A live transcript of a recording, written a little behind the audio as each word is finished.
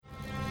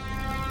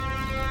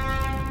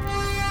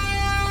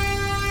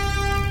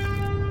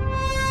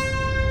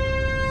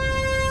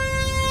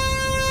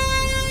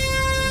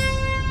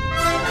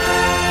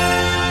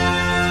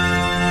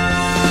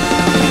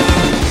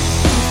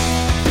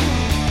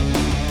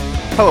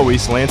Hello,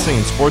 East Lansing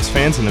and sports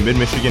fans in the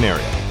Mid-Michigan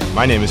area.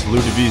 My name is Lou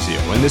DiVizio,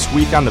 and this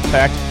week on the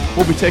Pact,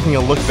 we'll be taking a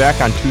look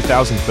back on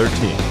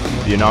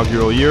 2013, the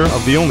inaugural year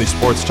of the only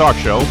sports talk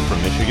show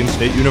from Michigan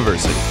State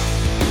University.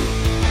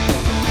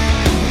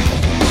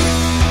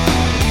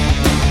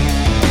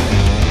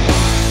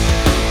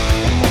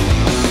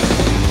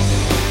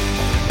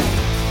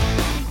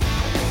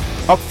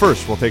 Up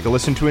first, we'll take a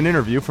listen to an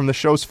interview from the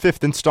show's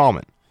fifth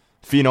installment.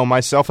 Fino,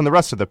 myself, and the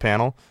rest of the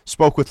panel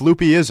spoke with Lupe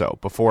Izzo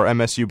before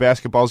MSU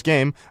basketball's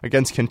game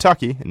against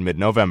Kentucky in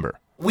mid-November.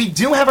 We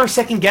do have our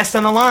second guest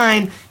on the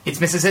line. It's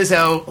Mrs.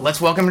 Izzo.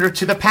 Let's welcome her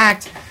to the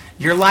Pact.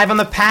 You're live on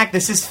the Pact.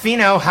 This is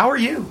Fino. How are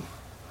you?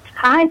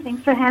 Hi,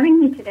 thanks for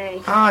having me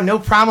today. No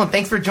problem.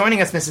 Thanks for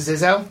joining us, Mrs.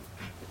 Izzo.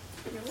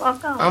 You're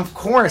welcome. Of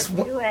course.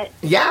 Do it.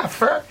 Yeah,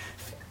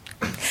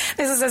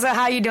 Mrs. Izzo,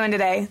 how are you doing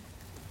today?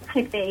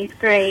 Hi, Faith.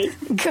 Great.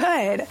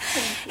 Good.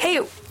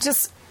 Hey,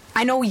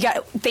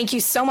 thank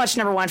you so much,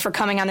 number one, for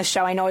coming on the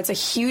show. I know it's a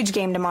huge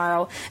game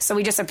tomorrow, so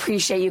we just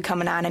appreciate you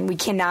coming on, and we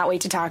cannot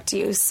wait to talk to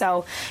you.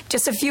 So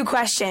just a few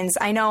questions.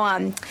 I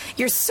know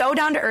you're so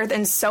down to earth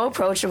and so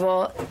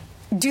approachable.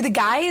 Do the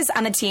guys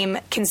on the team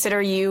consider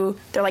you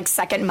their,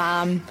 second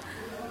mom?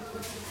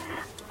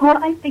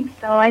 Well, I think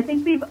so. I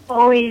think we've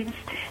always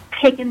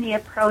taken the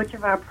approach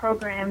of our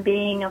program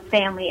being a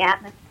family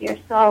atmosphere.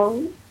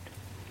 So,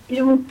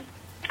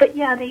 but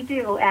yeah, they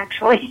do,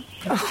 actually.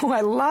 Oh,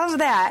 I love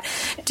that.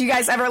 Do you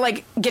guys ever,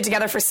 get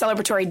together for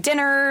celebratory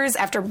dinners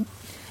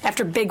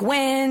after big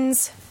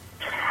wins?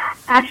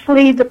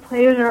 Actually, the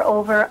players are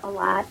over a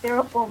lot.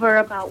 They're over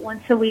about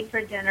once a week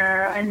for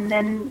dinner, and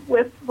then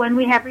when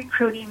we have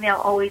recruiting, they'll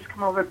always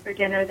come over for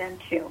dinner then,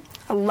 too.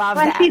 I love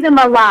that. I see them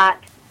a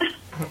lot.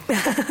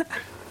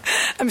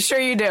 I'm sure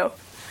you do.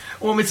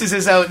 Well, Mrs.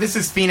 Izzo, this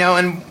is Fino,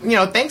 and,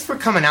 thanks for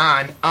coming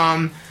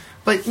on.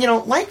 But,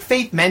 like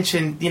Faith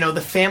mentioned,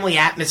 the family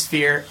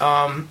atmosphere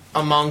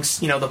amongst,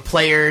 the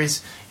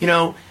players,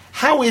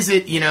 how is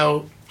it,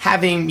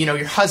 having,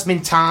 your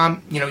husband,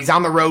 Tom, he's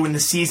on the road in the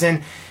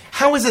season.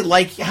 How is it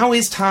like, how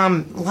is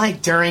Tom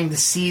like during the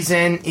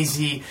season? Is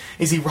he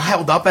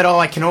riled up at all?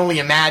 I can only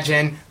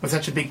imagine with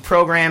such a big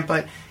program,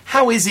 but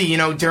how is he,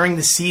 during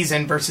the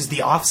season versus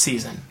the off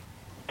season?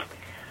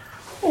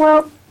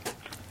 Well,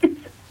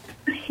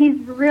 he's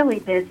really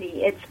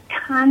busy. It's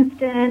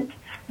constant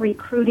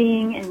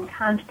recruiting and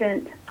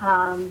constant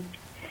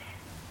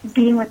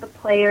being with the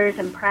players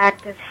and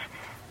practice,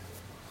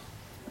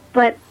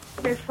 but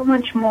there's so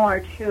much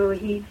more too.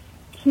 He's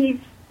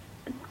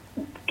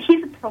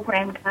a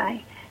program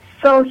guy,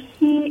 so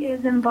he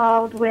is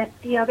involved with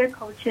the other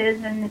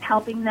coaches and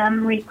helping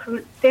them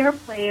recruit their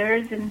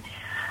players, and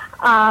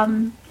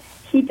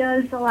he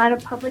does a lot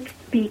of public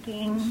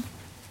speaking.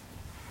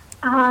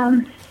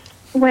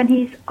 When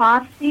he's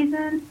off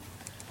season,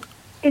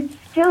 it's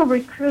still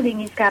recruiting.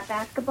 He's got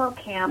basketball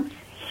camps.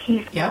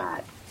 He's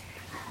got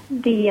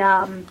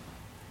the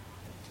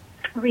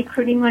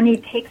recruiting when he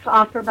takes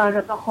off for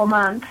about the whole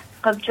month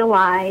of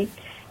July.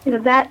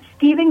 That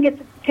Stephen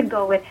gets to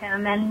go with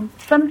him, and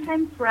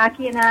sometimes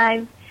Rocky and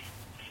I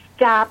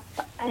stop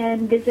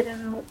and visit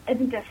him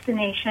at a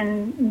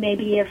destination,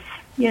 maybe if,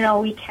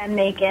 we can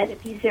make it,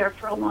 if he's there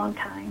for a long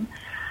time.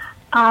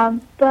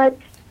 But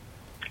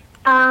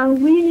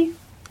we,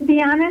 to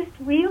be honest,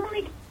 we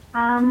only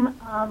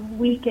a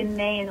week in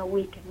May and a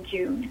week in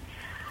June,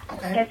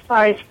 as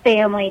far as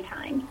family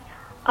time.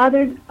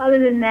 Other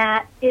than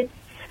that,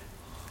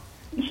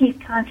 he's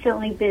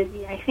constantly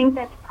busy. I think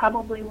that's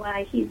probably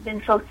why he's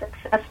been so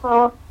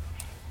successful,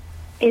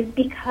 is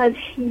because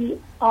he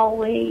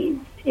always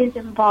is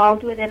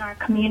involved within our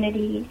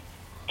community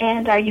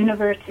and our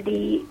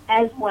university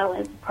as well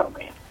as the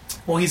program.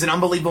 Well, he's an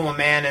unbelievable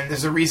man, and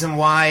there's a reason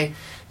why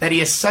that he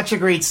has such a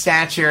great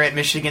stature at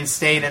Michigan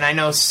State, and I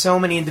know so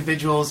many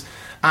individuals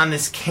on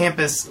this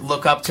campus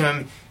look up to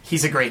him.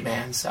 He's a great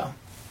man, so.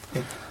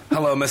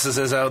 Hello,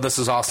 Mrs. Izzo. This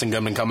is Austin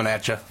Goodman coming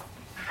at you.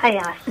 Hi,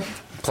 Austin.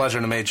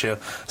 Pleasure to meet you.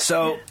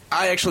 So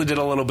I actually did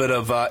a little bit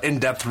of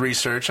in-depth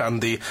research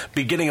on the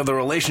beginning of the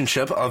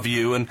relationship of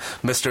you and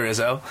Mr.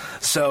 Izzo.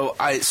 So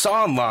I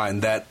saw online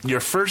that your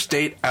first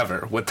date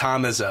ever with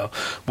Tom Izzo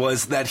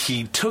was that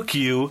he took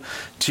you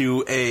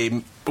to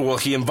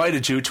he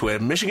invited you to a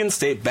Michigan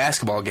State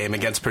basketball game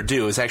against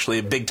Purdue. It was actually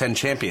a Big Ten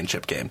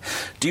championship game.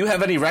 Do you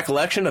have any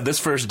recollection of this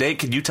first date?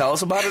 Could you tell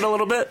us about it a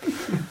little bit?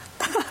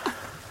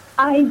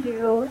 I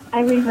do.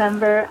 I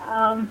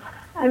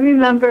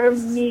remember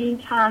meeting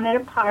Tom at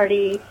a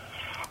party,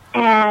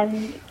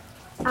 and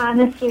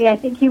honestly, I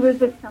think he was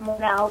with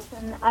someone else,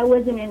 and I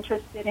wasn't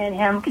interested in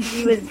him because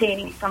he was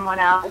dating someone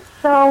else.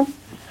 So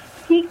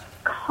he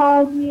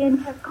called me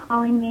and kept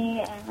calling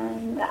me,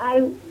 and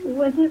I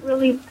wasn't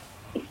really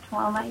nice to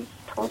him. I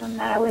told him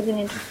that I wasn't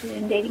interested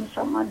in dating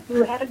someone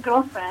who had a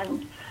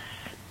girlfriend.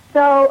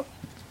 So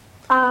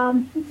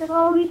he said,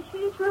 "Oh,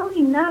 she's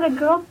really not a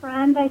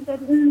girlfriend." I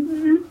said,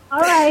 all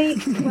right,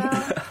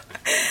 well,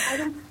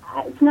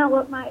 it's not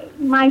what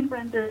my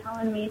friends are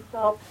telling me,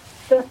 so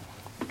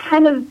I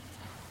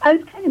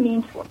was kind of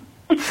mean to him.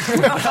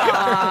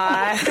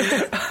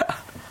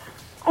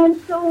 And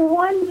so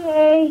one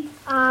day,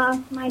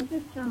 my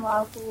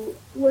sister-in-law, who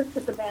works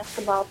at the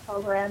basketball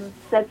program,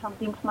 said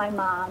something to my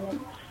mom. And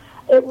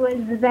it was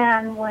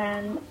then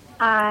when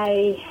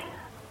I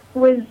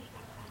was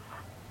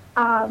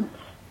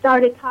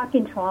started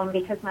talking to him,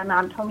 because my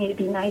mom told me to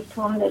be nice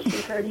to him, that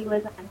she heard he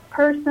was a nice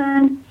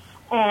person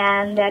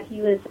and that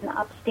he was an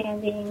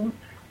upstanding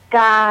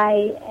guy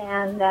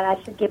and that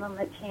I should give him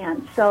a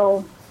chance.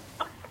 So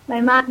my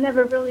mom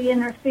never really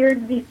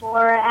interfered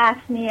before,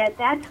 asked me at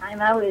that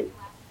time. I was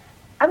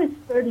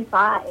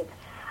 35.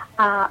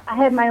 I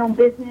had my own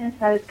business.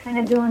 I was kind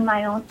of doing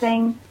my own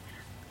thing.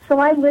 So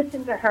I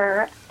listened to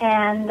her,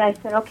 and I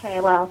said,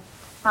 okay, well,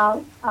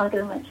 I'll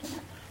give him a chance.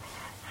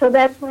 So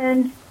that's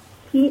when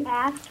he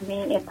asked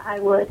me if I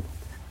would,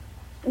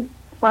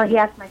 well, he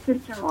asked my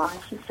sister-in-law, and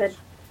she said,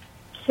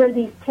 here are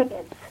these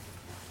tickets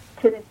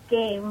to this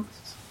game.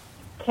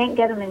 Can't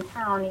get them in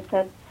town. He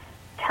said,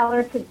 tell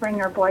her to bring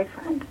her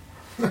boyfriend.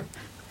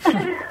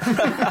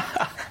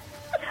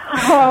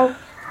 So,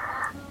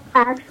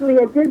 actually,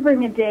 I did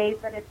bring a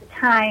date, but at the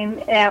time,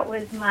 it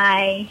was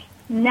my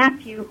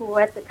nephew, who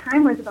at the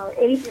time was about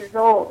 8 years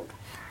old.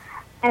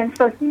 And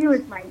so he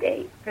was my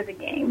date for the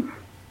game.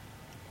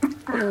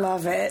 I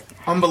love it.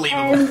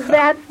 Unbelievable. And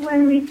that's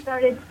when we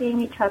started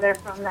seeing each other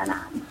from then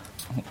on.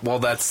 Well,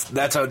 that's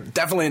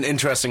definitely an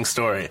interesting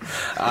story.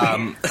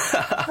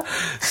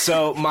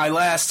 So my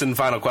last and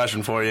final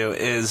question for you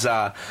is,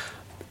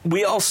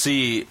 we all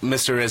see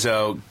Mr.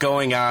 Izzo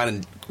going on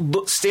and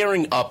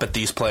staring up at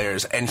these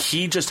players, and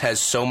he just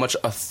has so much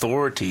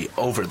authority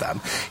over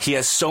them. He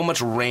has so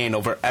much reign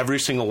over every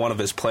single one of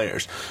his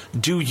players.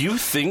 Do you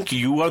think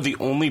you are the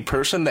only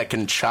person that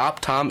can chop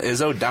Tom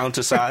Izzo down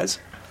to size?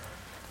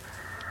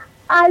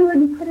 I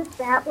wouldn't put it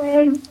that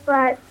way,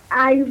 but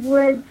I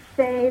would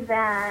say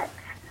that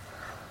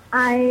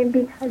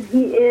because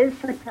he is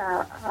such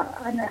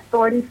an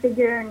authority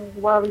figure and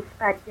he's well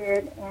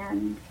respected,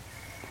 and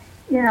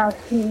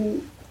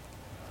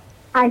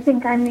I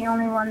think I'm the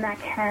only one that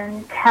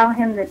can tell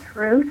him the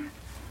truth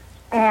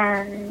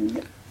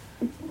and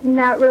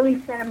not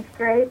really set him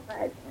straight,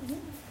 but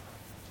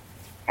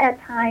at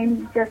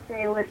times just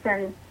say,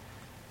 listen,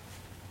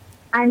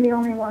 I'm the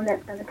only one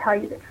that's going to tell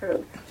you the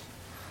truth.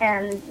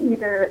 And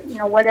either,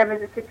 whatever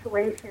the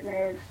situation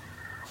is,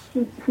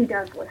 he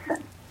does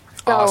listen.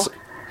 So Awesome.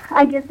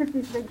 I guess if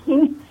he's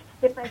thinking,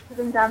 if I put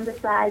him down to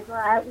size, well,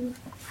 at least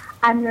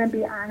I'm going to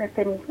be honest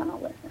and he's going to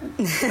listen.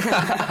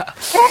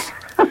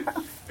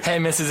 Hey,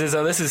 Mrs.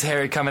 Izzo, this is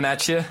Harry coming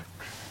at you.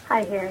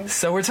 Hi, Harry.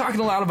 So we're talking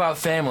a lot about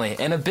family,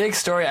 and a big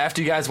story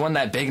after you guys won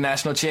that big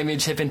national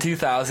championship in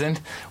 2000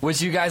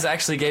 was you guys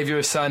actually gave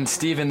your son,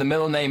 Steven, the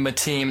middle name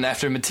Mateen,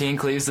 after Mateen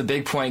Cleaves, the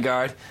big point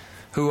guard,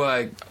 who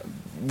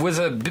was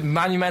a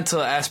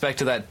monumental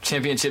aspect of that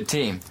championship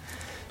team.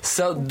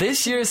 So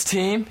this year's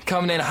team,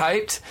 coming in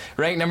hyped,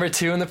 ranked number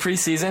 2 in the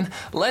preseason,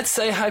 let's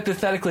say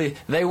hypothetically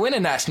they win a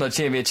national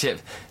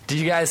championship. Do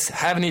you guys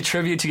have any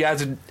tribute you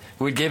guys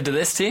would give to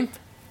this team?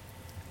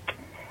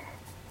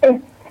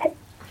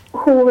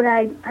 Who would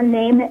I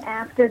name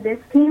after this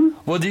team?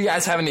 Well, do you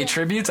guys have any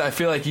tributes? I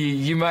feel like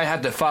you might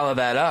have to follow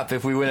that up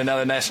if we win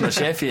another national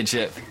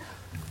championship.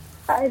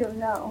 I don't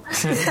know.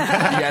 You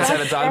guys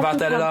haven't thought about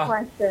that at all?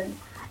 Question.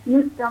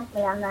 You stumped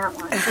me on that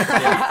one.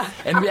 Yeah.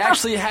 And we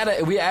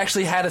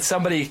actually had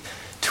somebody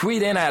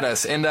tweet in at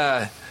us, and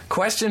a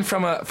question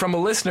from a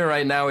listener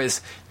right now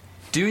is,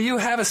 do you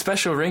have a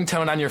special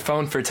ringtone on your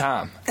phone for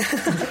Tom?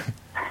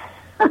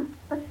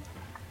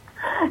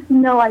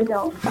 No, I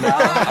don't. All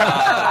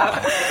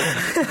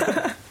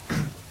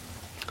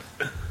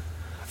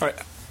right.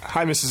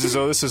 Hi, Mrs.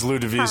 Izzo. This is Lou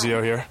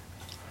DiVizio here.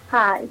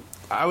 Hi.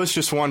 I was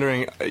just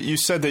wondering, you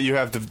said that you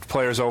have the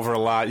players over a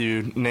lot.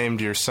 You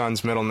named your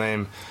son's middle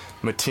name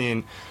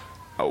Mateen.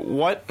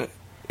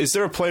 Is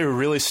there a player who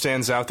really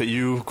stands out that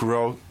you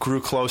grew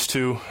close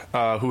to,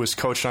 who was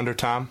coached under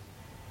Tom?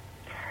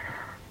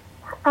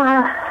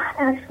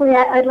 Actually,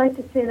 I'd like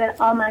to say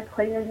that all my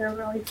players are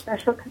really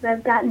special because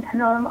I've gotten to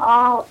know them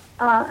all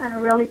on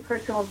a really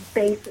personal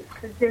basis,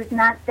 because there's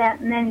not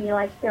that many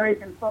like there is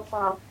in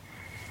football.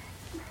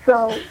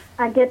 So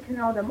I get to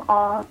know them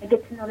all. I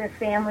get to know their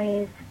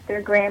families,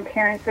 their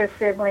grandparents, their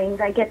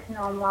siblings. I get to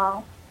know them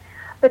all.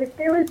 But if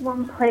there was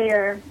one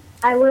player,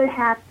 I would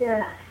have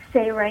to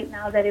say right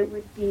now that it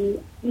would be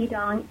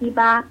Idong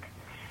Ibak.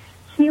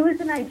 He was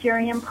a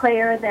Nigerian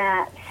player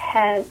that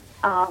had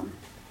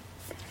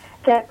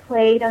that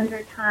played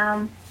under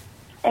Tom,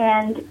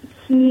 and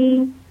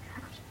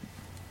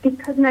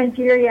because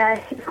Nigeria,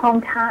 his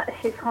hometown,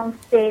 his home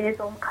state, his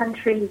own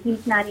country,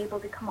 he's not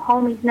able to come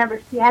home.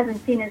 He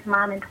hasn't seen his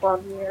mom in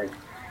 12 years.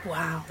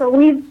 Wow. So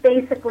we've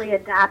basically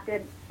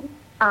adopted,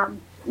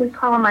 we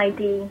call him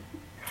ID,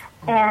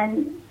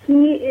 and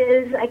he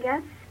is, I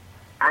guess,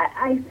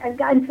 I've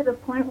gotten to the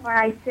point where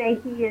I say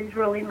he is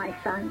really my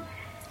son.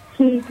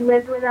 He's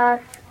lived with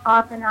us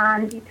off and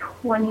on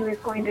when he was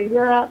going to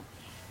Europe.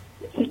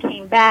 He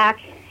came back.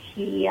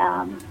 He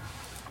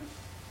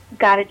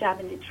got a job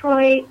in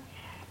Detroit,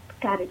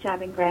 got a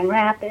job in Grand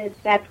Rapids.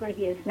 That's where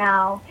he is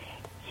now.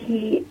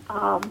 He's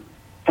a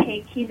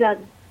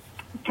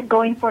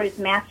going for his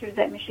master's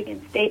at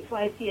Michigan State, so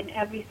I see him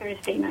every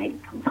Thursday night. He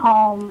comes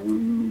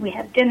home, we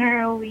have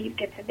dinner, we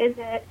get to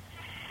visit.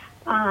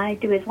 I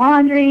do his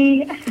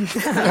laundry, I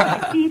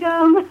feed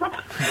him,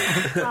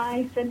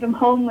 I send him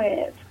home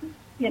with,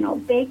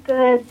 baked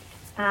goods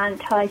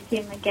until I see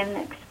him again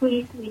next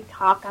week. We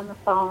talk on the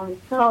phone.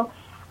 So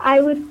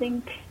I would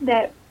think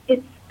that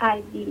it's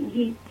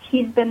Ivy.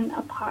 He's been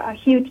a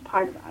huge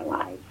part of our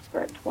lives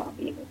for 12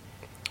 years.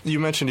 You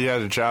mentioned he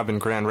had a job in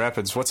Grand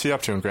Rapids. What's he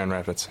up to in Grand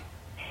Rapids?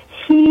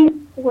 He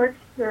works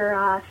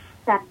for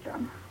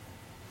Spectrum.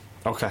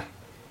 Okay.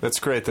 That's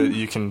great that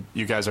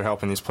you guys are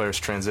helping these players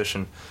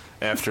transition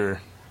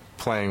after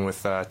playing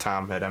with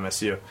Tom at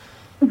MSU.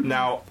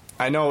 Now,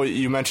 I know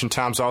you mentioned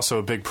Tom's also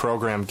a big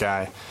program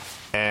guy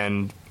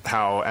and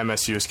how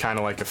MSU is kind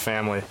of like a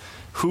family.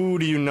 Who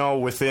do you know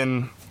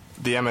within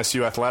the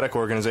MSU athletic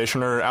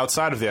organization or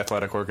outside of the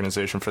athletic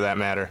organization, for that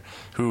matter,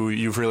 who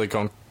you've really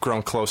grown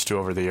close to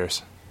over the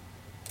years?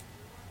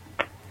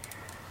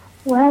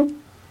 Well,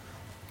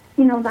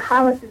 the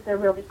Hollises are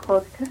really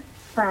close to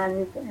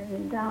friends,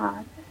 and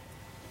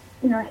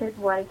his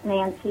wife,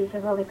 Nancy, is a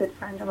really good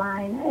friend of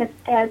mine,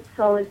 as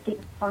so is Dean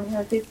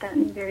Munoz. We've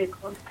gotten very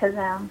close to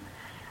them.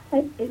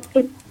 It's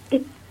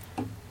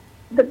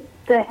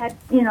the head,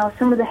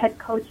 some of the head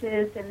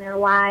coaches and their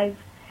wives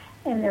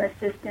and their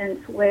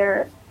assistants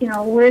where,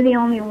 we're the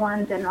only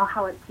ones that know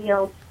how it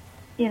feels,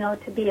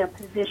 to be a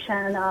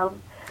position of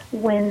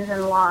wins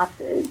and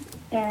losses.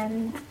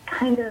 And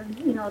kind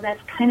of,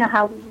 that's kind of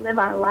how we live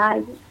our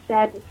lives. It's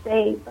sad to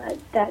say, but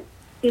that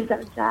is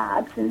our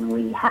jobs, and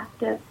we have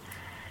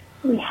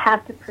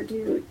to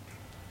produce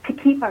to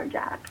keep our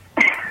jobs.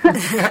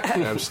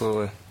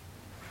 Absolutely.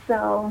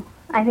 So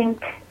I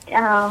think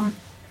Will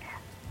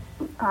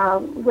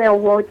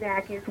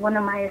Wojak is one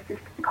of my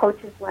assistant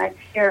coaches last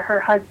year. Her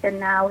husband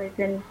now is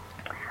in,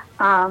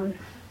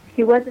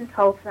 he was in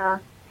Tulsa.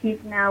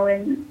 He's now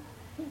in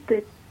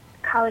the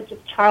College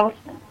of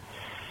Charleston.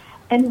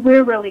 And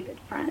we're really good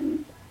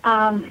friends.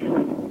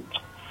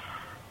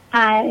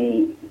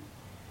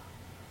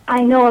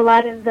 I know a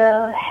lot of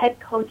the head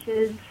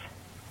coaches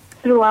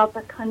throughout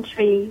the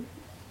country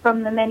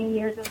from the many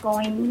years of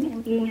going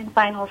and being in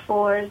Final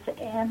Fours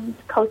and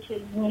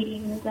coaches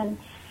meetings and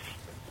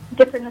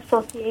different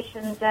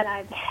associations that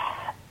I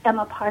am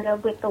a part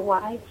of with the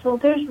Y. So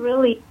there's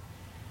really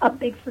a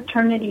big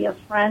fraternity of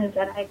friends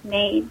that I've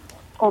made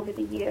over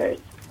the years.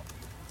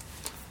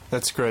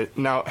 That's great.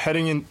 Now,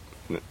 heading in,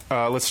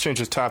 let's change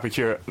the topic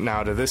here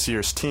now to this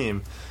year's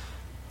team.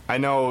 I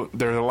know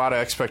there are a lot of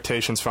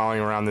expectations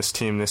following around this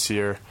team this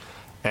year,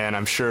 and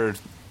I'm sure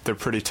they're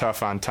pretty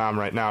tough on Tom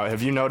right now.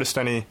 Have you noticed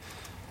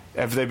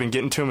have they been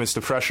getting to him? Is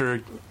the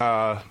pressure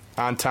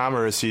on Tom,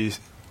 or is he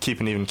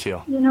keeping even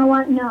keel? You know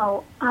what?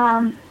 No.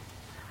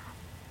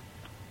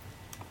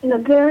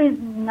 There is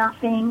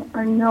nothing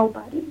or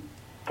nobody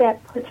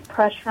that puts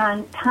pressure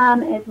on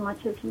Tom as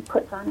much as he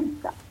puts on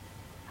himself.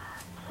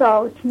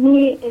 So to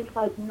me, it's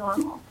like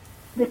normal.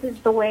 This is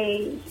the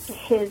way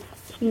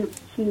he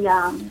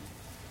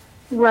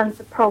runs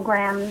the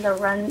program,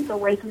 the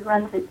way he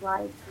runs his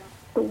life,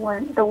 the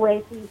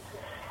way he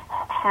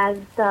has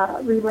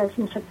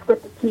relationships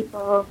with the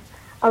people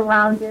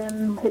around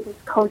him, with his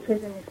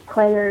coaches and his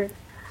players.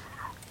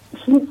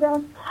 He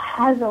just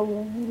has a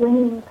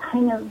winning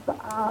kind of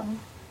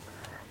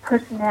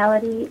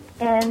personality,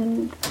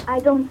 and I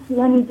don't see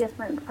any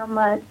different from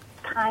a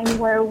time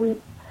where we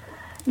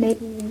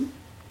maybe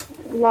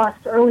lost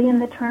early in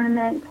the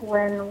tournament to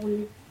when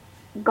we've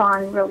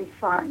gone really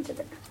far into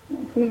the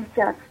tournament. He's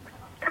just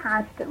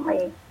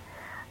constantly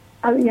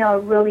a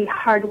really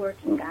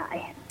hardworking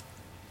guy.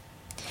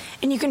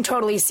 And you can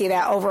totally see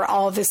that over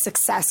all of the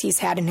success he's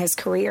had in his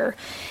career.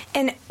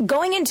 And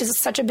going into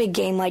such a big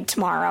game like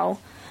tomorrow,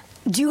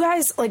 do you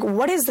guys,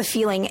 what is the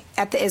feeling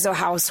at the Izzo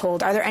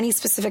household? Are there any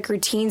specific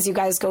routines you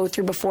guys go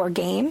through before a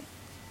game?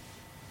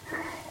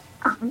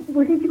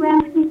 What did you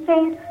ask me,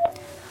 Faith?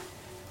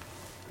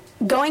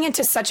 Going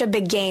into such a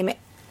big game,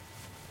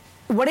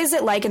 what is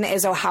it like in the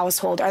Izzo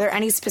household? Are there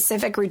any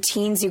specific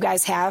routines you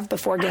guys have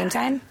before game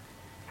time?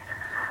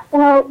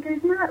 Well,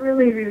 there's not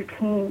really a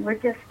routine. We're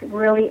just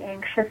really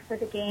anxious for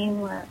the game.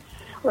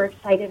 We're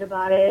excited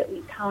about it.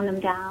 We count them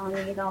down.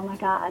 We go, oh my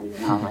God,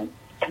 like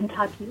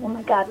Kentucky. Oh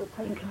my God, we're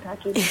playing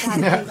Kentucky.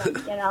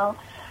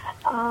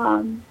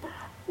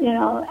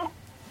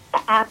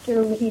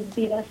 After he's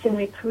beat us in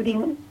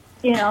recruiting,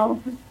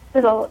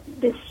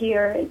 this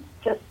year, it's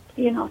just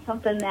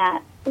something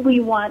that we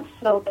want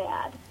so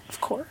bad.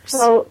 Of course.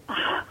 So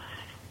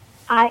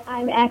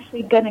I'm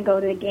actually going to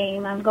go to the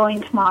game. I'm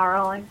going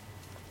tomorrow and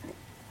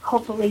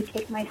hopefully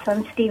take my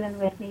son Steven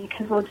with me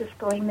because we're just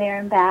going there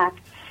and back.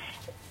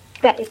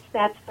 It's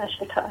that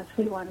special to us.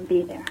 We want to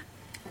be there.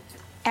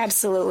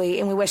 Absolutely,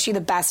 and we wish you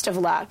the best of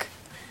luck.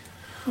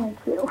 Thank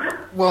you.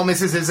 Well,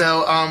 Mrs.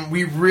 Izzo,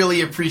 we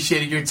really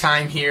appreciated your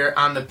time here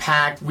on the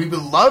Pact. We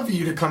would love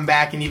you to come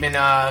back and even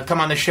come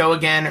on the show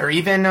again or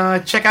even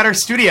check out our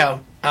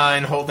studio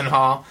in Holden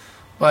Hall.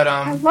 But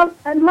I love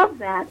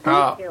that.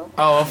 Thank you.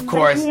 Oh, of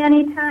course. Invite me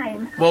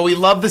anytime. Well, we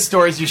love the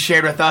stories you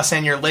shared with us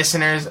and your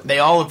listeners. They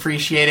all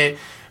appreciate it.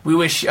 We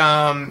wish you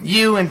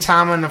and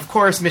Tom and, of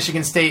course,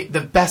 Michigan State the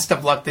best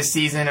of luck this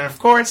season. And, of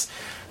course,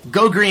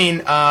 go green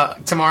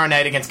tomorrow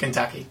night against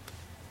Kentucky.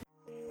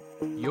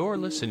 You're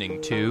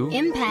listening to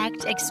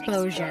Impact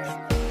Exposure.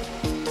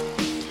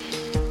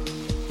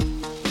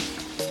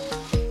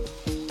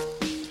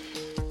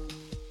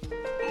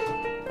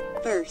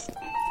 First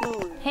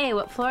floor. Hey,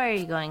 what floor are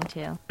you going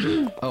to?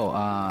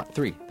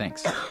 3,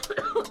 thanks.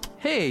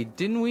 Hey,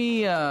 didn't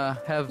we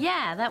have...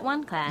 Yeah, that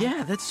one class.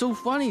 Yeah, that's so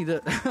funny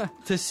to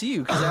to see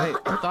you, because I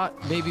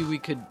thought maybe we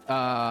could...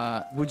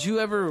 would you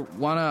ever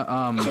want to...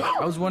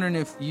 I was wondering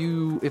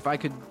if I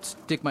could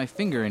stick my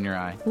finger in your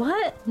eye.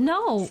 What?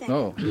 No.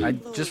 Oh, I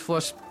just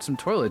flushed some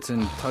toilets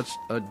and touched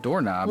a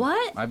doorknob.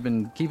 What? I've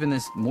been keeping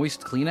this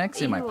moist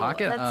Kleenex in my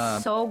pocket.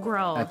 That's so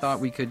gross. I thought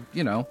we could,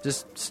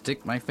 just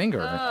stick my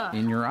finger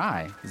in your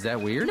eye. Is that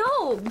weird?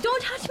 No,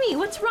 don't touch me.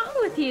 What's wrong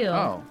with you?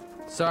 Oh,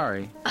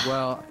 sorry.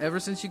 Well,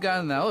 ever since you got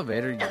in the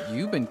elevator,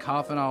 you've been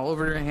coughing all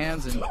over your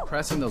hands and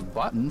pressing those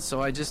buttons,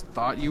 so I just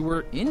thought you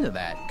were into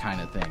that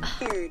kind of thing.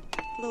 Third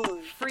floor.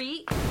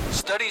 Freak.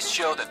 Studies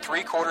show that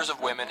 3/4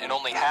 of women and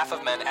only half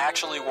of men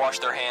actually wash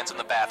their hands in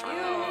the bathroom.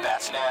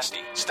 That's nasty.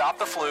 Stop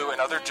the flu and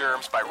other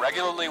germs by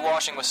regularly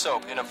washing with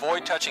soap and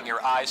avoid touching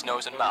your eyes,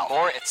 nose, and mouth.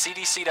 More at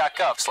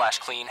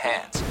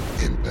cdc.gov/cleanhands.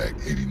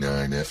 Impact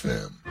 89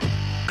 FM.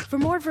 For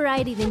more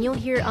variety than you'll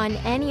hear on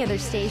any other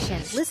station,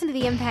 listen to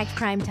the Impact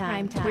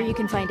Primetime, where you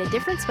can find a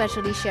different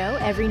specialty show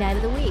every night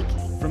of the week.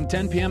 From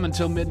 10 p.m.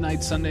 until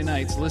midnight Sunday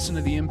nights, listen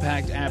to the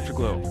Impact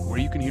Afterglow, where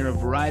you can hear a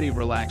variety of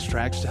relaxed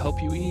tracks to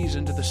help you ease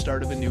into the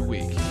start of a new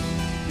week.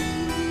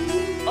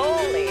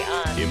 Only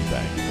on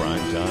Impact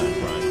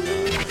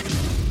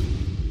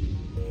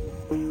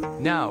Primetime.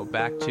 Now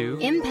back to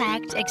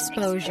Impact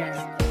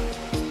Exposure.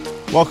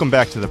 Welcome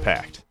back to the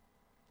Pact.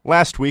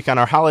 Last week on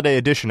our holiday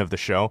edition of the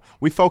show,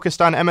 we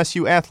focused on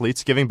MSU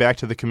athletes giving back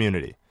to the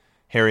community.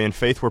 Harry and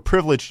Faith were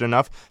privileged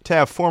enough to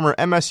have former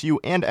MSU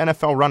and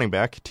NFL running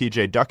back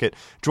TJ Duckett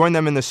join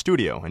them in the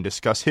studio and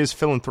discuss his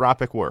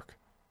philanthropic work.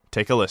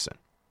 Take a listen.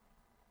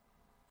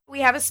 We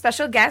have a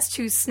special guest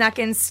who snuck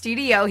in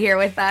studio here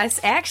with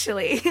us,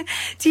 actually.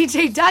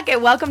 TJ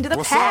Duckett, welcome to the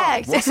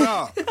Pact. What's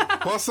up?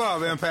 What's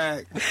up,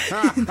 Impact?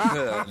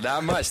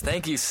 Not much.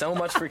 Thank you so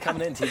much for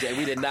coming in, TJ.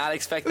 We did not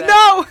expect that.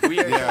 No! We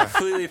are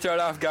completely thrown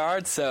off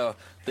guard, so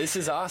this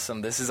is awesome.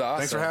 This is awesome.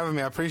 Thanks for having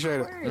me. I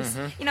appreciate it.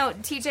 You know,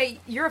 TJ,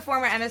 you're a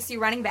former MSU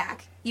running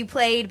back. You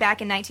played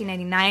back in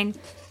 1999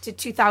 to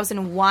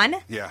 2001.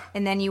 Yeah.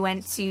 And then you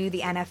went to the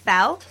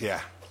NFL.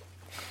 Yeah.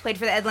 Played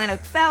for the Atlanta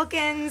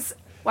Falcons,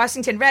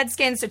 Washington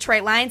Redskins,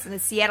 Detroit Lions, and the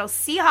Seattle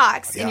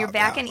Seahawks. And you're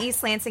back in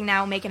East Lansing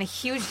now, making a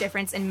huge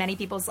difference in many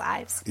people's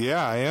lives.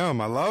 Yeah, I am.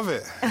 I love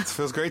it. It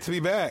feels great to be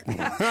back.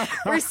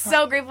 We're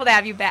so grateful to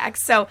have you back.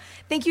 So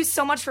thank you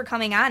so much for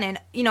coming on. And,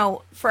 you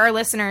know, for our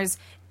listeners,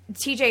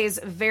 TJ is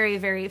very,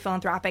 very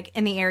philanthropic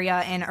in the area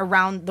and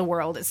around the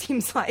world, it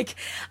seems like.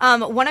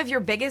 One of your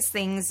biggest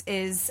things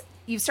is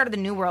you've started the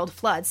New World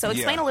Flood. So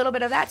explain a little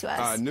bit of that to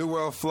us. New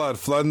World Flood,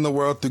 flooding the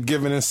world through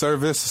giving and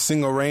service. A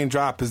single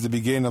raindrop is the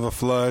beginning of a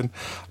flood.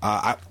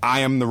 I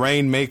am the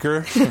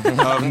rainmaker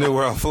of New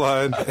World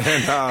Flood.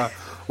 And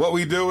what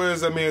we do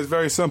is, it's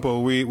very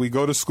simple. We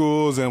go to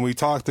schools and we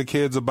talk to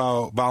kids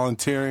about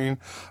volunteering,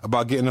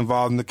 about getting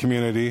involved in the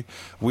community.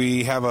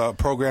 We have a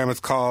program, it's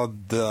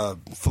called the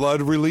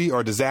Flood Relief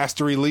or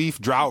Disaster Relief,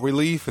 Drought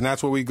Relief, and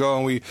that's where we go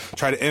and we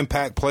try to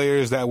impact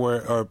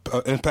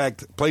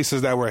impact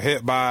places that were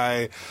hit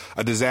by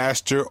a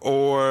disaster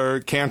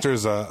or cancer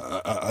is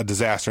a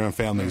disaster in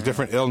families,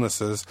 different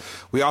illnesses.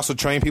 We also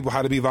train people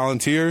how to be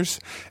volunteers,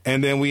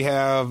 and then we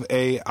have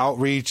a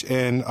outreach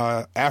in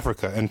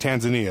Africa, in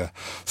Tanzania.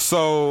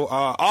 So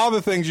all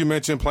the things you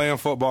mentioned, playing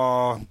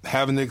football,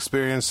 having the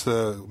experience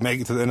to make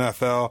it to the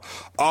NFL,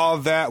 all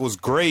that was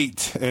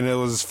great, and it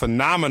was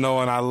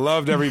phenomenal, and I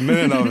loved every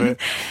minute of it.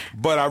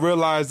 But I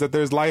realized that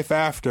there's life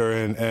after,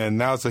 and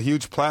now it's a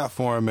huge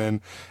platform,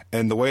 and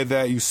the way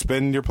that you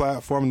spend your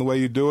platform and the way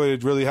you do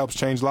it really helps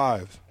change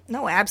lives.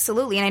 No,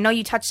 absolutely. And I know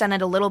you touched on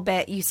it a little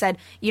bit. You said,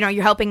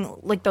 you're helping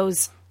like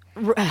those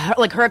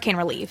like hurricane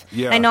relief.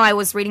 Yeah. I know I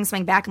was reading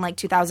something back in like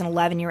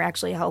 2011. You were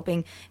actually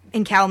helping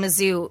in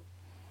Kalamazoo.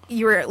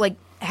 You were like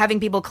having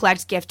people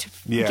collect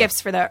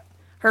gifts for the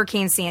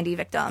Hurricane Sandy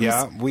victims.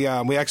 Yeah, we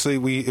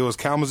it was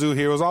Kalamazoo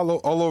here. It was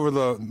all over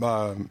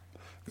the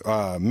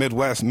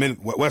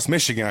West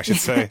Michigan, I should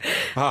say.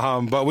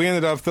 But we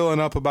ended up filling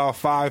up about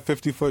 5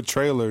 50-foot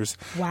trailers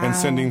and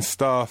sending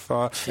stuff.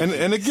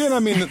 And again,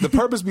 the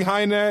purpose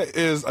behind that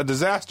is a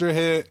disaster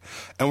hit,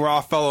 and we're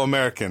all fellow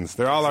Americans.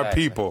 They're all our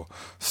people.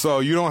 So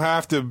you don't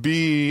have to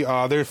be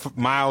they're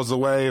miles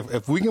away.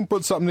 If we can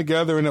put something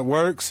together and it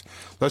works,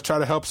 let's try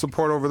to help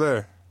support over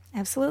there.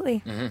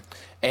 Absolutely. Mm-hmm.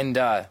 And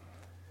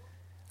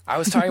I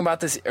was talking about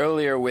this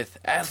earlier with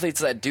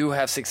athletes that do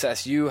have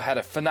success. You had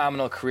a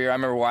phenomenal career. I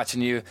remember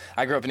watching you.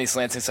 I grew up in East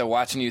Lansing, so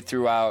watching you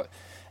throughout.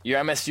 your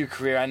MSU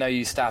career, I know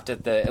you stopped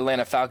at the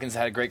Atlanta Falcons,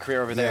 had a great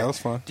career over there. Yeah, that was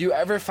fun. Do you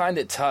ever find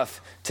it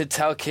tough to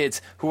tell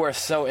kids who are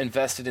so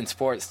invested in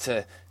sports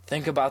to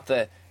think about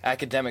the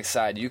academic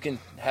side? You can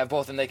have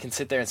both, and they can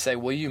sit there and say,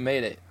 well, you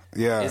made it.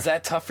 Yeah. Is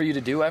that tough for you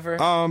to do ever?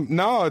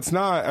 No, it's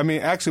not. I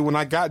mean, actually, when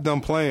I got done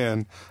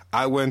playing,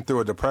 I went through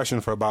a depression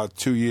for about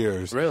 2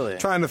 years. Really?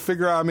 Trying to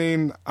figure out, I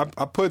mean, I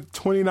put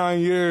 29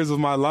 years of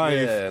my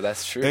life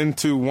that's true.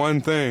 into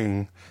one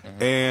thing.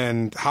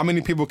 And how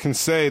many people can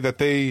say that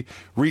they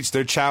reached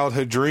their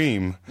childhood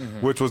dream,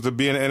 which was to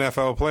be an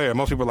NFL player?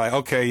 Most people are like,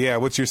 okay, yeah,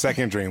 what's your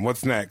second dream?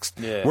 What's next?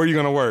 Yeah. Where are you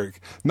going to work?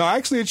 No, I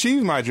actually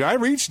achieved my dream. I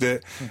reached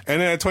it. And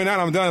then at 29,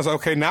 I'm done. It's like,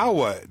 okay, now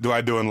what do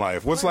I do in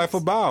life? What's life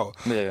about?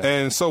 Yeah.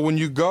 And so when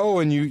you go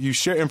and you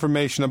share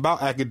information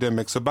about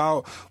academics,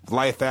 about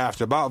life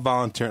after, about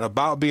volunteering,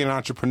 about being an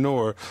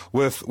entrepreneur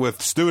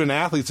with student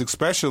athletes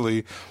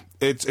especially,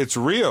 it's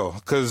real.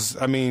 Because,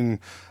 I mean,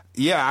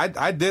 yeah,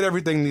 I did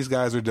everything these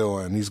guys are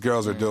doing, these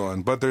girls are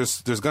doing, but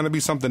there's going to be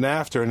something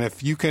after, and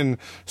if you can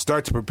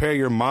start to prepare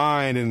your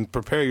mind and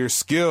prepare your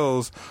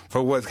skills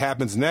for what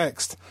happens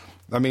next,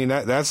 I mean,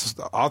 that's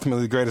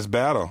ultimately the greatest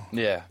battle.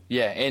 Yeah.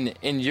 And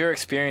in your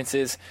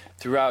experiences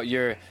throughout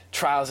your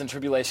trials and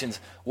tribulations,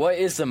 what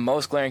is the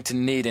most glaring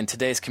need in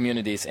today's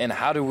communities, and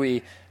how do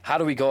we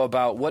go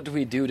about, what do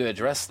we do to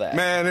address that?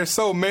 Man, there's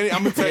so many.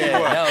 I'm going to tell you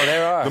what. No,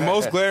 there are. The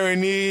most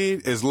glaring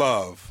need is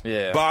love.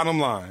 Yeah. Bottom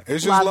line.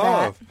 It's just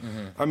love.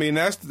 Mm-hmm. I mean,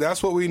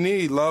 that's what we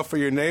need. Love for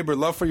your neighbor,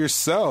 love for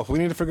yourself. We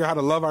need to figure out how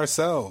to love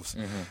ourselves.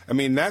 I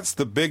mean, that's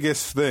the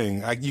biggest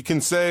thing. You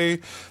can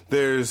say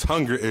there's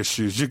hunger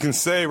issues. You can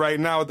say right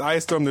now with the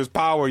ice storm there's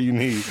power you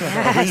need.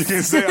 You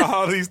can say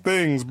all these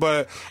things,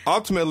 but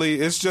ultimately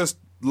it's just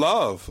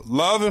love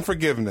and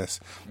forgiveness.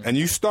 And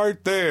you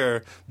start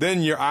there,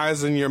 then your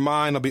eyes and your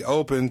mind will be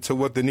open to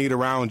what the need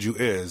around you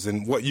is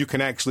and what you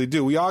can actually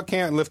do. We all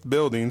can't lift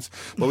buildings,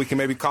 but we can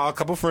maybe call a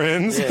couple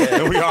friends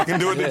and we all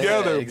can do it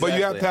together. Exactly. But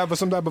you have to have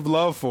some type of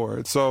love for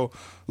it. So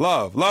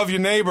love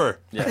your neighbor.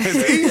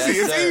 It's easy.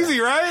 It's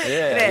easy, right?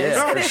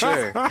 Yeah, for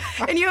sure.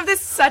 And you have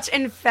this such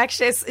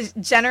infectious,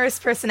 generous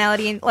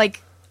personality, and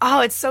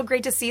it's so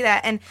great to see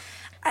that. And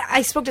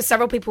I spoke to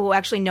several people who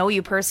actually know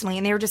you personally,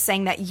 and they were just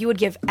saying that you would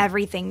give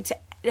everything to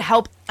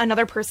help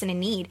another person in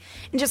need.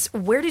 And just,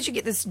 where did you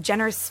get this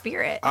generous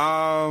spirit?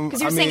 Because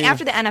you were saying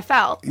after the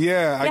NFL.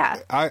 Yeah.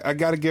 I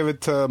got to give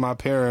it to my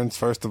parents,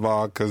 first of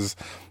all, because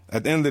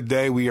at the end of the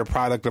day, we are a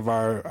product of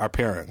our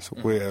parents.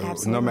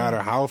 No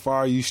matter how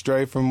far you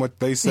stray from what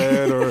they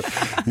said or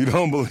you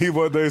don't believe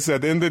what they said,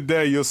 at the end of the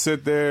day, you'll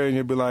sit there and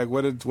you'll be like,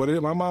 what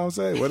did my mom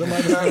say? What am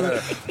I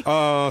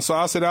doing? So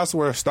I'll say that's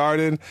where it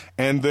started.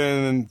 And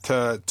then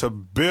to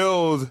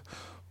build,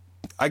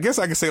 I guess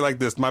I could say like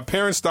this. My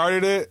parents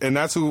started it, and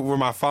that's where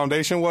my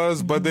foundation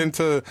was. But then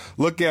to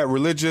look at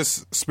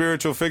religious,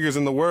 spiritual figures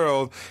in the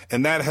world,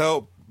 and that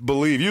helped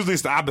believe. Usually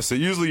it's the opposite.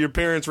 Usually your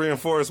parents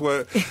reinforce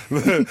what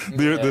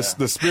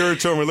the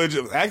spiritual and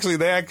religion. Actually,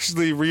 they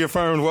actually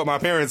reaffirmed what my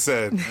parents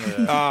said.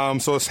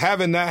 So it's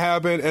having that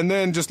happen, and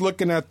then just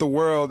looking at the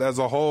world as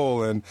a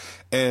whole. And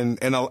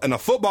in a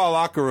football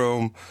locker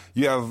room,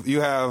 you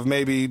have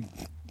maybe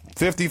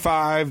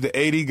 55 to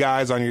 80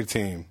 guys on your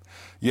team.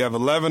 You have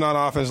 11 on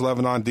offense,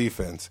 11 on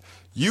defense.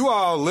 You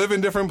all live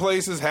in different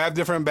places, have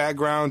different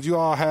backgrounds. You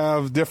all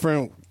have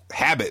different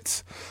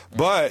habits,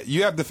 but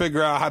you have to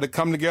figure out how to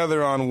come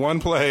together on one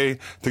play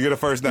to get a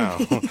first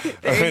down.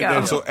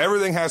 And so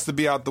everything has to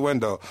be out the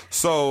window.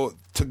 So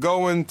to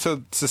go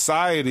into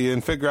society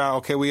and figure out,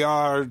 okay, we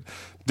are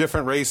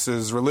different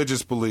races,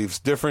 religious beliefs,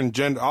 different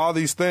gender, all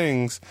these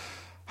things.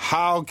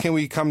 How can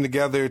we come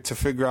together to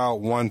figure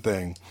out one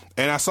thing?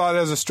 And I saw it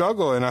as a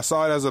struggle, and I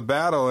saw it as a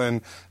battle, and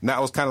that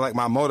was kind of like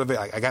my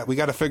motivation. We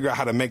got to figure out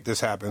how to make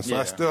this happen. So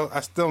I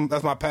still,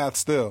 that's my path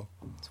still.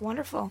 It's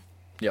wonderful.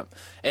 Yep.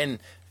 And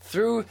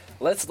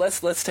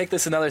let's take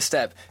this another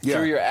step.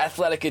 Through your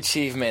athletic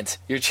achievement,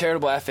 your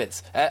charitable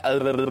efforts,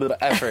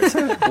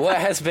 what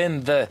has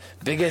been the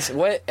biggest,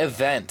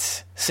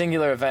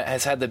 singular event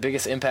has had the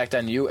biggest impact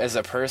on you as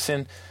a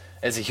person,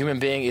 as a human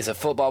being, as a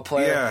football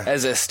player,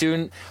 as a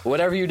student,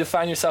 whatever you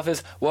define yourself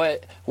as?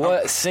 What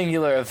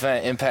singular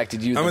event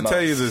impacted you the most? I'm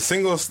going to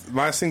tell you,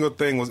 my single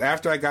thing was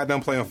after I got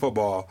done playing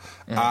football,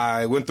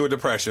 I went through a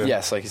depression.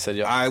 Yes, like you said,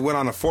 I went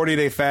on a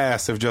 40-day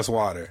fast of just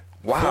water.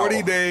 Wow.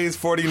 40 days,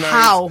 40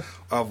 nights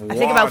of water. I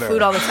think about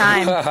food all the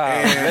time.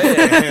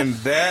 and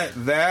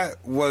that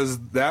was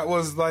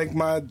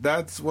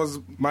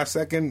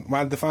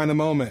my defining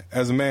moment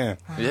as a man.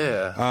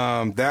 Yeah.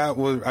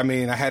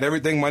 I had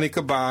everything money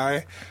could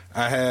buy.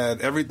 I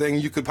had everything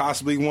you could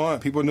possibly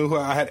want. People knew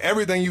I had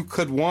everything you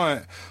could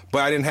want, but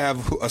I didn't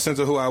have a sense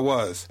of who I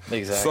was.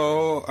 Exactly.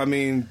 So,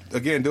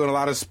 again, doing a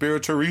lot of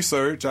spiritual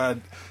research, I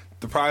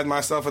deprived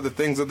myself of the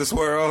things of this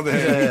world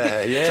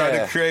and tried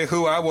to create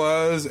who I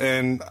was,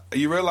 and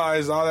you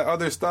realize all that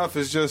other stuff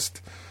is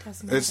just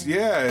it's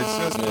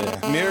just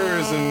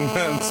mirrors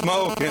and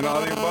smoke and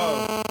all the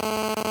above,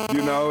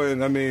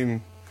 and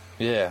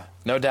Yeah,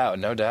 no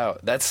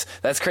doubt. That's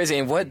crazy.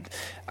 And what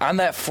on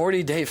that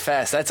 40-day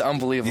fast? That's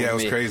unbelievable. Yeah, it to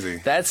was me. crazy.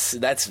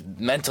 That's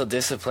mental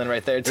discipline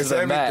right there. To It's the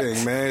everything,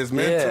 max. man. It's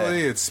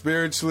mentally, it's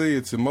spiritually,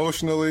 it's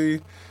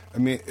emotionally. I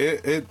mean,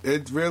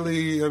 it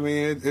really. I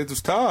mean, it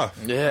was tough.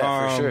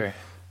 Yeah, for sure.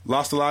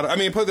 Lost a lot of. I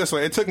mean, put it this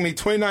way: it took me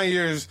 29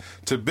 years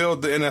to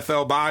build the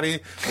NFL body.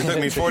 It took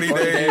me 40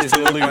 days to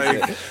look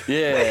like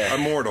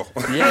immortal.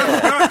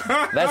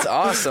 Yeah, that's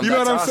awesome. You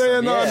know That's what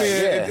I'm awesome. saying? No, I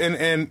Yeah,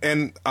 mean,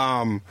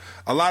 and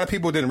a lot of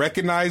people didn't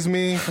recognize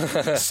me,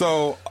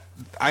 so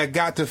I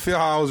got to feel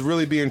how I was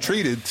really being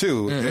treated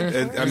too.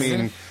 I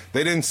mean.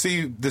 They didn't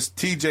see this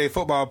TJ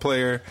football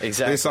player.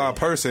 Exactly. They saw a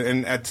person,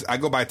 and I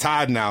go by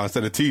Todd now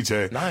instead of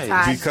TJ.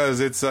 Nice. Because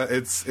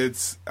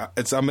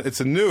I'm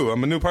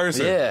a new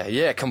person.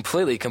 Yeah,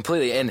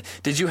 completely. And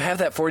did you have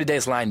that 40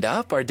 days lined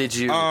up, or did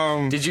you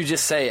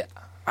just say,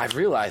 I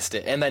realized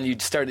it, and then you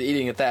started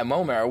eating at that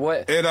moment, or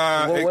what?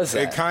 What was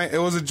that? It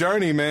was a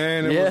journey,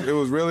 man. It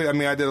was really. I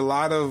mean, I did a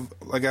lot of,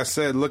 like I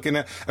said, looking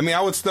at. I mean,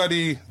 I would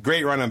study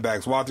great running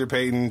backs, Walter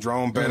Payton,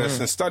 Jerome Bettis,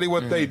 and study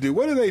what they do.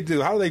 What do they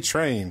do? How do they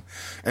train?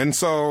 And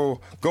so,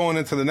 going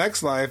into the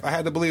next life, I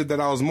had to believe that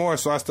I was more.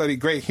 So I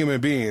studied great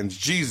human beings,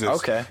 Jesus,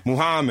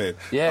 Muhammad,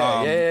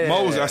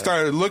 Moses. I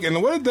started looking.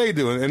 What did they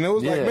do? And it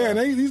was like, man,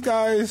 these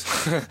guys,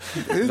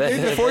 they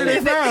did 40-day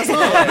fast.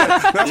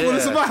 That's what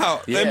it's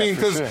about. I mean,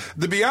 because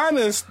to be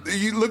honest,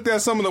 you looked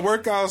at some of the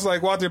workouts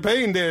like Walter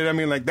Payton did. I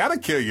mean, like, that'll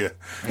kill you.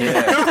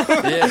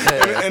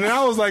 And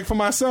I was like, for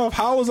myself,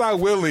 how was I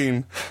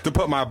willing to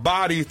put my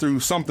body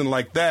through something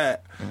like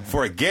that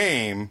for a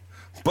game,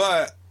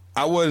 but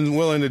I wasn't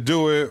willing to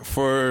do it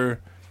for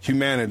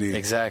humanity.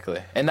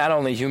 Exactly. And not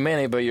only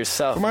humanity, but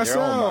yourself. For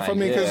myself. I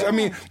mean, because,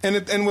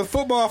 and with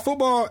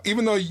football,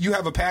 even though you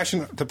have a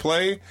passion to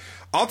play,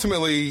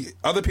 ultimately,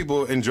 other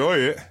people enjoy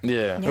it.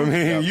 Yeah. I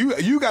mean,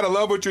 you got to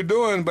love what you're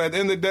doing, but at the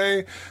end of the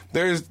day,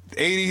 there's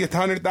 80,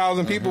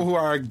 100,000 people who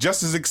are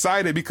just as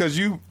excited because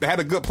you had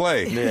a good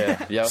play.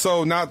 Yeah. Yep.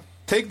 So now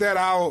take that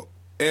out,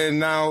 and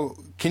now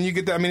can you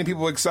get that many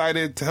people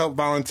excited to help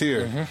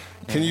volunteer?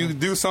 Can you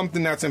do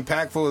something that's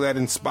impactful, that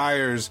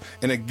inspires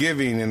in a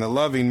giving and a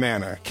loving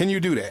manner? Can you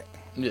do that?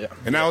 Yeah.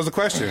 And that was the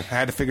question. I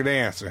had to figure the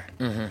answer.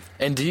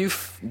 And do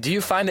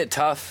you find it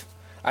tough,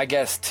 I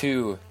guess,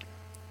 to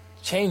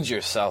change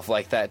yourself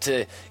like that,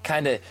 to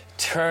kind of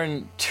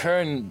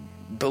turn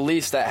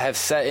beliefs that have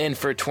set in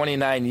for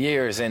 29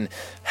 years and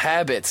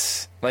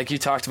habits, like you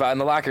talked about in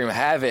the locker room,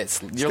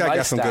 habits, your lifestyle.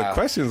 Got some good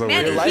questions over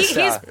man, here. he's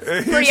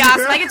pretty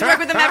awesome. I get to work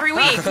with him every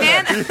week,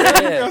 man.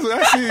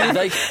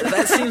 Like,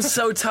 that seems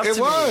so tough to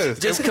me.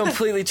 Just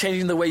completely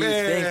changing the way you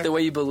think, the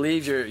way you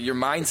believe, your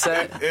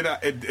mindset.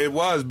 It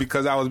was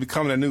because I was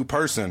becoming a new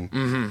person,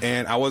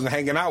 and I wasn't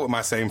hanging out with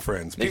my same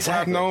friends. People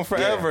I've known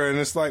forever, and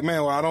it's like,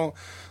 man, well, I don't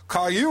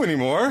call you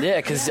anymore. Yeah,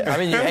 because I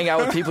mean, you hang out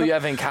with people you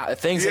have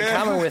things in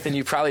common with, and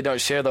you probably don't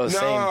share those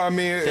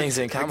things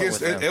in common with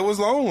them. It was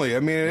lonely. I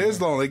mean, it is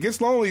lonely. It gets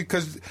lonely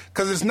because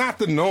it's not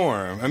the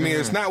norm. I mean,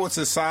 it's not what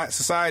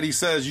society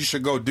says you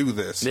should go do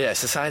this. Yeah,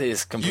 society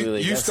is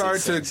completely. You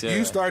start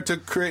to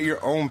create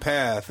your own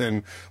path,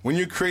 and when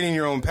you're creating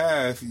your own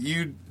path,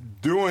 you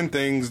doing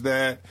things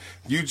that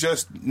you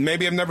just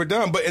maybe have never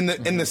done, but in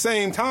the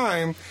same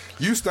time,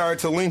 you start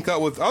to link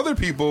up with other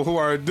people who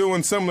are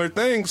doing similar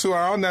things, who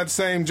are on that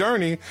same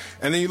journey,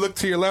 and then you look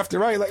to your left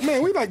and right, like,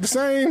 man, we like the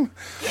same.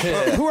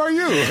 Who are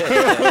you?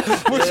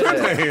 What's your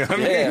name? I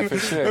mean, for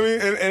sure. I mean,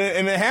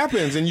 and it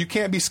happens, and you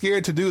can't be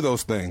scared to do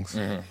those things.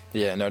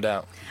 Yeah, no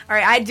doubt. All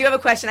right, I do have a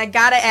question. I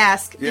gotta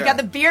ask. Yeah. You got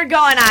the beard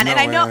going on, and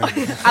I know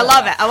I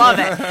love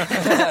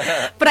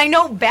it. But I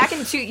know back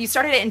you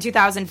started it in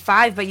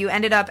 2005, but you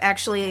ended up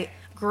actually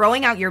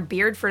growing out your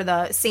beard for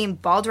the St.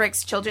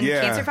 Baldrick's Children's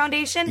Cancer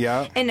Foundation.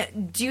 Yeah.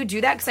 And do you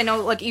do that? Because I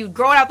know, like, you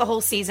grow it out the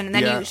whole season, and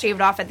then you shave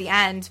it off at the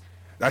end.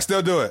 I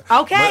still do it.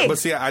 Okay. But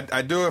see,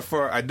 I do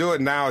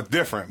it now. It's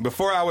different.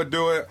 Before I would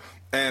do it,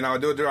 and I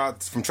would do it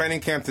throughout from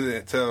training camp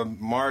to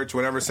March,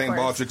 whenever St.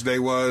 Baldrick's Day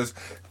was.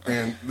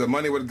 And the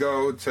money would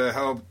go to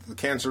help the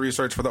cancer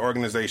research for the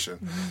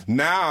organization.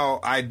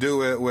 Now I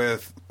do it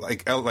with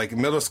like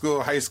middle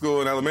school, high school,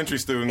 and elementary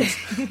students,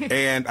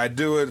 and I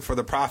do it for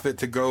the profit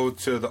to go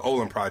to the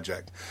Olin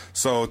Project.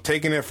 So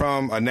taking it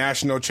from a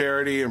national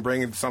charity and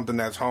bringing it to something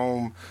that's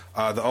home.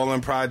 The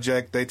Olin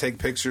Project, they take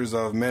pictures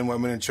of men,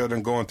 women, and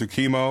children going through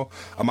chemo.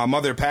 My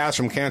mother passed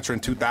from cancer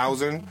in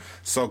 2000,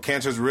 so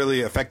cancer's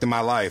really affected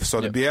my life.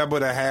 So to be able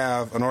to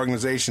have an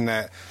organization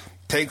that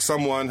take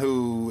someone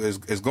who is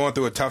going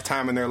through a tough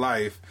time in their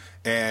life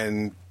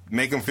and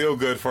make them feel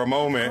good for a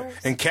moment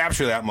and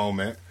capture that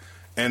moment.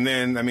 And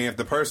then, I mean, if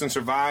the person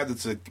survived,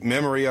 it's a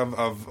memory of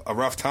a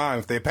rough time.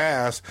 If they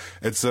pass,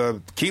 it's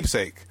a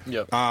keepsake.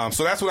 So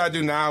that's what I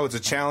do now. It's a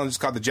challenge. It's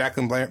called the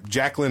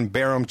Jacqueline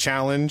Barham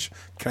Challenge,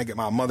 can I get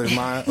my mother's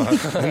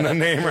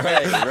name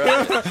right?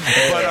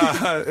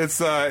 But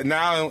it's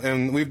now,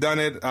 and we've done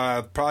it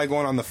probably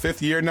going on the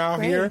 5th year now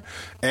here,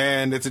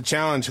 and it's a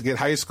challenge to get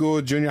high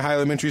school, junior high,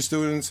 elementary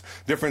students,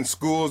 different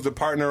schools to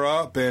partner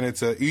up, and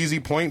it's an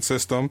easy point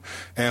system,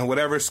 and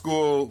whatever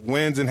school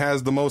wins and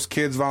has the most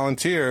kids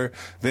volunteer,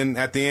 then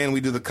at the end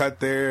we do the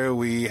cut there,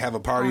 we have a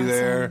party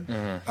there.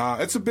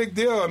 It's a big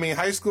deal. I mean,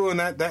 high school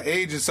and that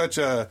age is such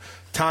a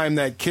time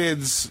that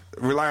kids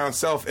rely on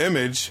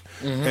self-image,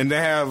 and to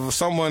have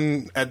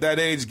someone at that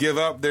age give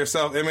up their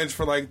self-image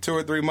for like 2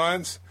 or 3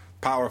 months,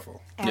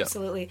 powerful.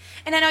 Absolutely.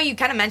 And I know you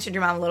kind of mentioned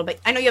your mom a little bit.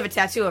 I know you have a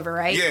tattoo of her,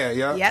 right?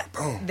 Yeah. Yep.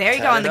 Boom. There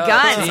you go on the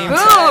guns.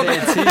 Boom.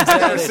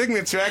 Her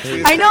signature,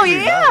 actually. I know,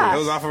 crazy. yeah. It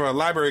was off of a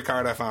library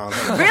card I found.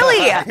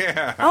 Really?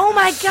 Yeah. Oh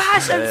my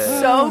gosh,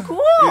 that's so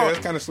cool. Yeah, it's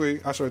kind of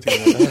sweet. I'll show it to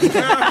you.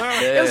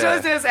 You'll show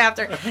it to us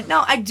after.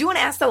 Now, I do want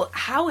to ask though,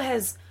 how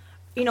has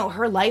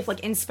her life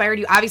like inspired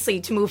you, obviously,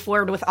 to move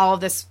forward with all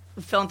of this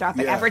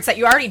philanthropic efforts that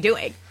you're already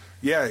doing?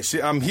 Yeah,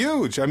 I'm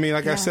huge. I mean,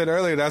 like I said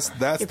earlier, that's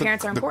Your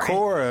parents are the important.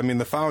 core. I mean,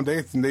 the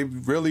foundation. They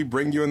really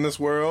bring you in this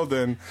world.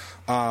 And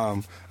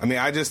I mean,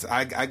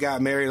 I got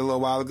married a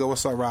little while ago.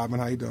 What's up, Robin?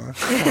 How you doing?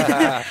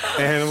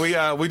 And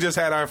we just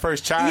had our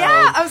first child.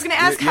 Yeah, I was going to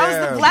ask,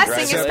 how's the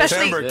blessing,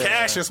 especially September.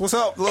 Cassius, what's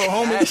up, little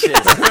homie?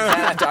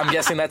 Cassius. I'm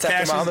guessing that's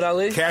after Muhammad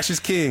Ali. Cassius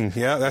King.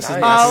 Yeah, that's his,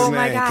 oh that's his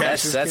my name. God.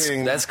 Cassius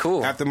King. That's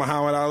cool. After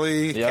Muhammad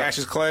Ali,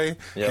 Cassius Clay,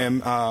 and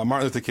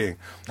Martin Luther King.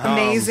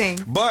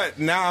 Amazing. But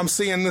now I'm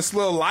seeing this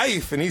little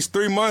life, and he's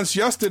 3 months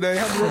yesterday.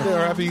 Happy birthday,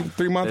 happy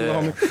 3 months,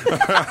 little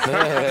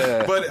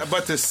homie.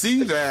 But to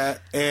see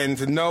that and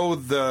to know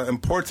the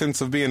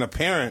importance of being a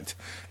parent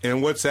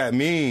and what's that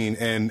mean,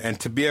 and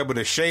to be able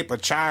to shape a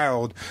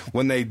child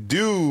when they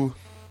do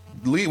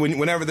leave,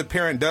 whenever the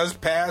parent does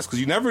pass, because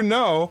you never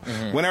know,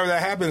 whenever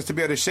that happens, to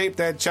be able to shape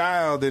that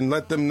child and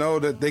let them know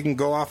that they can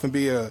go off and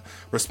be a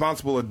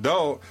responsible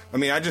adult. I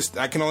mean, I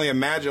can only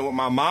imagine what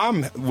my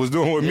mom was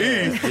doing with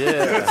me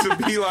to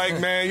be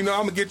like, man, I'm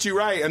gonna get you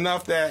right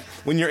enough that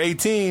when you're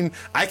 18,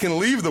 I can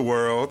leave the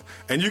world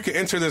and you can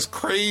enter this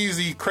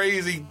crazy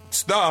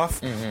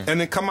stuff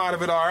and then come out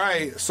of it all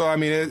right. So I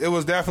mean, it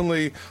was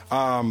definitely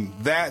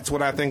that's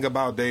what I think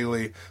about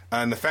daily,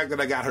 and the fact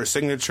that I got her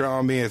signature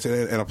on me is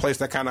in a place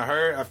that kind of hurt.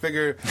 I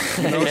figure,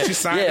 she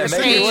signed her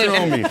signature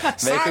on me.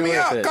 Sign me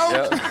up,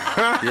 coach.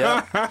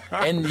 Yep.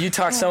 And you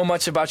talk so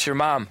much about your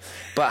mom,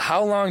 but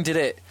how long did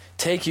it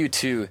take you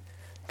to?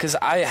 Because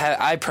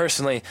I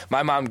personally,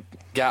 my mom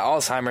got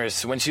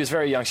Alzheimer's when she was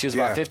very young. She was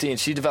about 50, and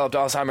she developed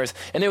Alzheimer's,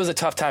 and it was a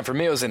tough time for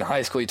me. It was in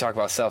high school. You talk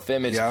about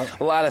self-image. A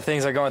lot of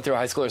things are going through a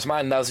high schooler's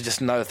mind, and that was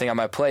just another thing on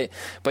my plate.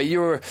 But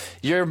your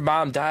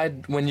mom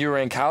died when you were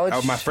in college?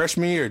 My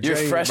freshman year.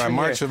 By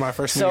March of my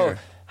freshman year.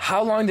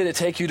 How long did it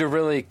take you to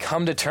really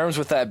come to terms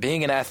with that?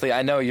 Being an athlete,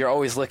 I know you're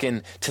always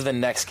looking to the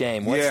next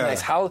game. What's next?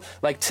 How,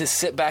 to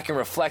sit back and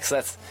reflect?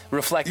 That's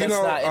not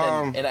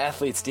in an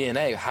athlete's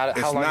DNA.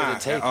 How long did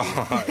it take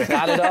you?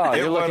 Not at all.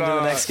 You're looking to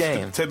the next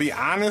game. To be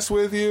honest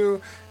with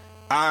you,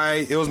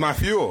 it was my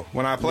fuel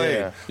when I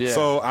played.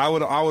 So I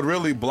would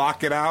really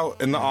block it out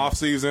in the off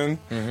season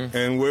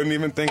and wouldn't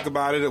even think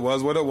about it. It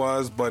was what it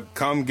was. But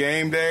come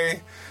game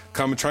day,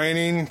 come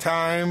training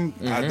time,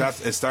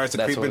 it starts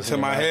to creep into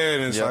my head,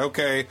 and it's like,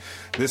 okay,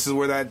 this is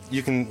where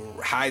you can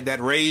hide that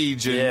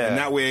rage, and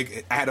that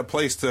way I had a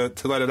place to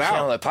let it out.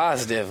 Channel it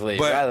positively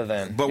rather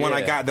than. But when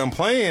I got done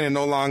playing and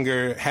no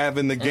longer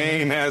having the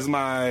game as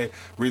my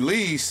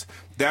release,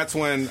 that's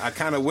when I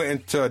kind of went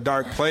into a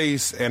dark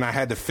place, and I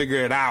had to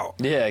figure it out.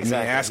 Yeah,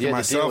 exactly. Asking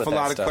myself a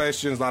lot of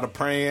questions, a lot of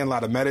praying, a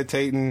lot of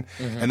meditating.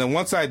 And then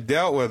once I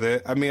dealt with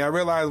it, I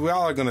realized we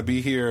all are going to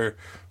be here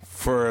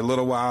for a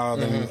little while,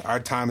 then our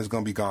time is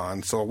going to be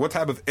gone. So what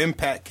type of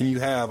impact can you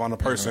have on a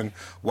person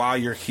while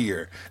you're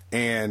here?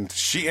 And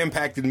she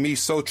impacted me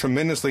so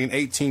tremendously in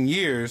 18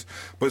 years,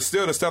 but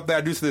still the stuff that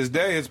I do to this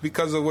day is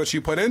because of what she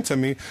put into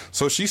me.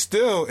 So she's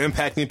still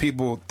impacting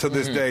people to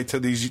this day,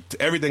 to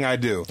everything I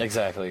do.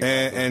 Exactly.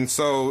 And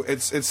so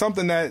it's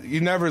something that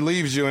never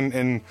leaves you.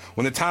 And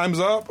when the time's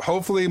up,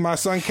 hopefully my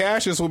son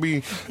Cassius will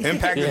be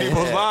impacting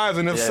people's lives.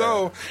 And if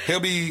so, he'll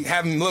be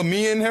having little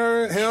me and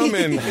him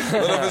and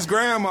little of his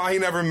grandma he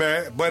never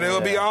met, but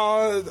it'll be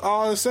all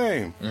the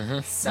same.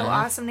 So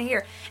awesome to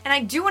hear. And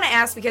I do want to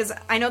ask, because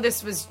I know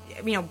this was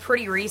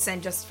pretty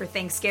recent, just for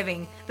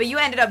Thanksgiving, but you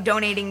ended up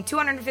donating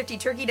 250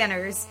 turkey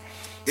dinners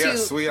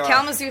to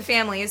Kalamazoo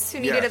families who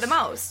needed it the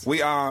most.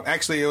 We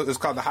actually, it was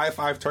called the High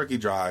Five Turkey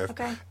Drive.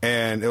 Okay.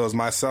 And it was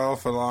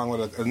myself along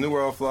with a New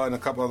World Flood and a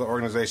couple other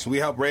organizations. We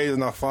helped raise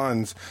enough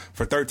funds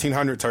for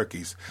 1,300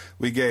 turkeys.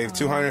 We gave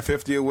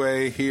 250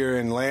 away here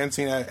in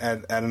Lansing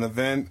at an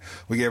event.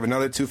 We gave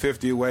another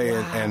 250 away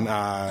in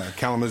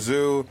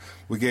Kalamazoo.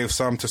 We gave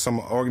some to some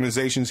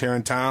organizations here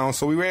in town.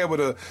 So we were able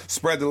to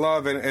spread the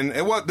love. And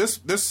it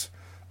was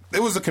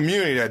it was a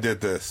community that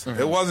did this.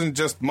 It wasn't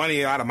just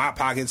money out of my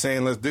pocket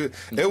saying, let's do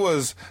it. It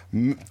was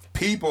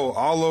people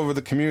all over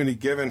the community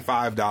giving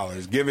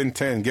 $5, giving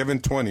 10,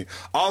 giving 20,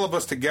 all of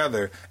us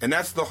together. And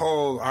that's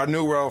our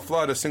New World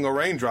Flood, a single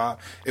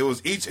raindrop. It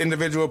was each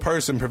individual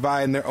person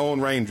providing their own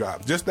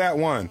raindrop, just that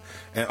one.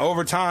 And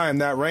over time,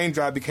 that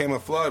raindrop became a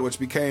flood, which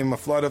became a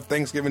flood of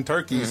Thanksgiving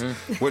turkeys,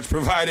 which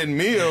provided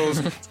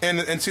meals.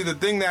 And see, the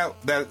thing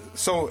that's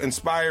so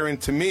inspiring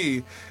to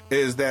me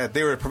is that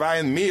they were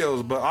providing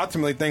meals, but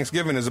ultimately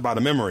Thanksgiving is about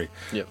a memory.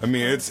 Yep. I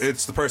mean,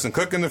 it's the person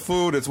cooking the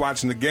food, it's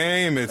watching the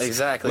game, it's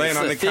laying It's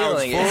on the couch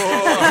feeling. full.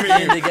 I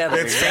mean, Together.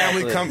 it's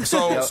family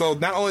So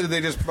not only do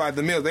they just provide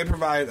the meals, they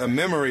provide a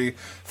memory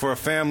for a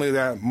family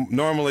that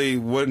normally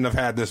wouldn't have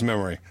had this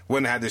memory,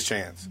 wouldn't have had this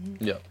chance.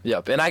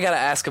 Yep. And I got to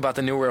ask about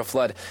the New World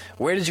Flood.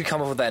 Where did you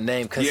come up with that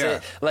name? Because,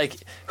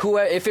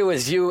 if it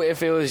was you,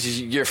 if it was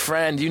your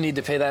friend, you need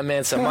to pay that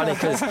man some money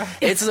because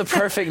it's the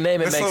perfect name.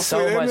 It It's makes so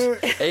so sweet,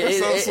 much.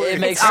 isn't it? It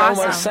makes It's so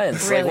awesome. much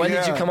sense. Really. Like, when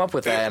did you come up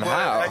with that and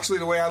how? Actually,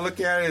 the way I look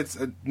at it, it's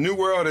a new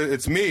world.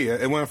 It's me.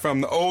 It went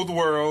from the old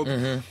world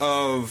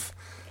of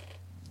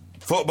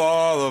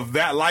football, of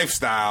that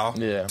lifestyle,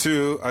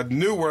 to a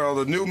new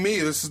world, a new me.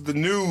 This is the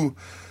new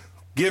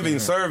giving,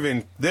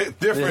 serving,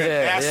 different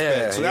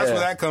aspects. So that's where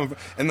that comes from.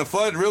 And the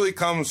flood really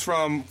comes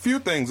from a few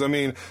things. I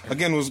mean,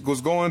 again, was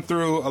going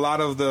through a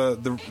lot of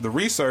the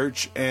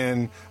research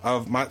and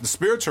of the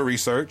spiritual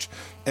research.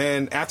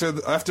 And after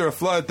a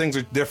flood, things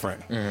are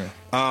different.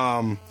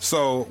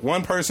 So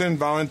one person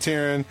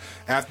volunteering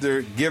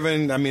after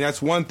giving, I mean,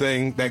 that's one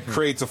thing that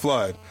creates a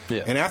flood.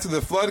 Yeah. And after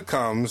the flood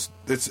comes,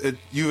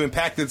 you've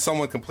impacted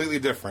someone completely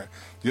different.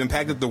 You've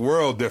impacted the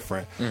world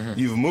different.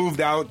 You've moved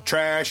out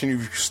trash and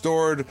you've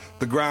restored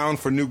the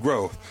ground for new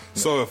growth.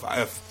 So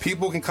if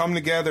people can come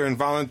together and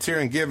volunteer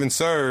and give and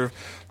serve,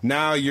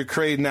 now you're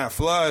creating that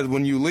flood.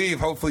 When you leave,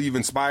 hopefully you've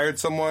inspired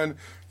someone.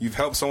 You've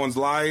helped someone's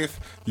life.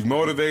 You've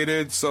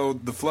motivated. So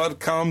the flood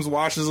comes,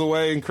 washes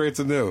away, and creates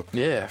a new.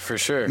 Yeah, for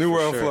sure. New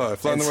world sure. flood.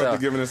 Flood in the And world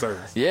to giving a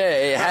service. Yeah,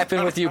 it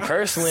happened with you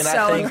personally, and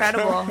So I think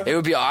incredible. it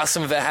would be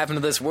awesome if it happened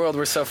to this world.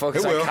 We're so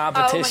focused It will. on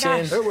competition, Oh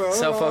my gosh. It will.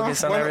 so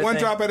focused on everything. One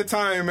drop at a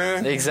time,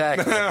 man.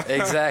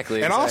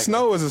 Exactly. And all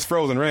snow is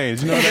frozen rain.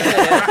 You know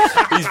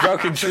that? These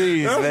broken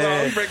trees,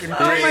 man.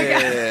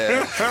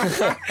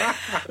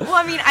 Well,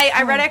 I mean,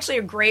 I read actually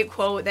a great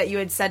quote that you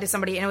had said to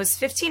somebody, and it was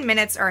 15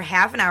 minutes or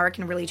half an hour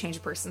can really change a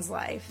person's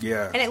life.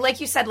 Yeah. And like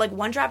you said, like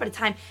one drop at a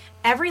time,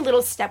 every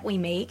little step we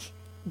make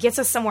gets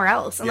us somewhere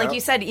else. And like Yep.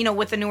 you said,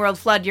 with the New World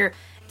Flood, you're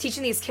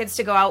teaching these kids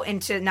to go out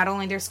into not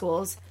only their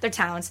schools, their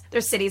towns,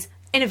 their cities,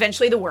 and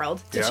eventually the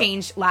world to Yep.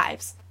 change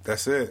lives.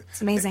 That's it.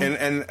 It's amazing.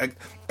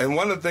 And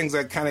one of the things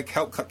that kind of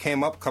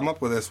come up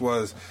with this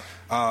was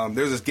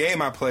there was this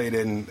game I played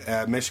in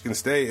at Michigan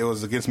State. It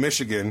was against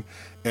Michigan,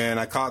 and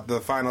I caught the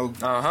final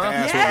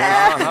pass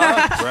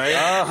with one right?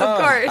 Of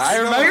course. I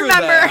remember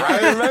that.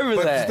 I remember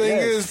But that. the thing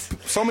is,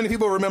 so many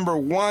people remember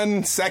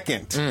 1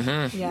 second.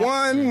 Yeah.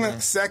 1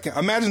 second.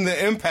 Imagine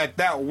the impact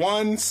that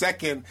 1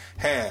 second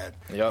had.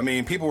 Yep. I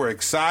mean, people were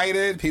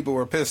excited. People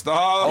were pissed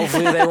off.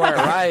 Hopefully they weren't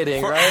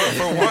rioting, right?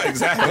 For one,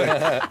 exactly.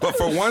 But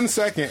for 1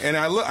 second, and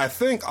I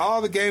think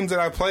all the games that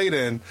I played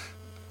in,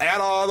 add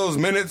all those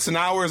minutes and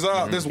hours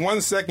up, there's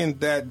 1 second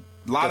that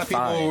a lot of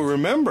people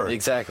remember.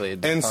 Exactly.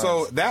 And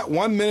so that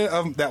 1 minute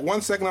of that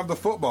 1 second of the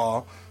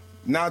football,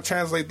 now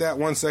translate that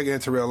 1 second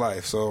into real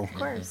life. So Of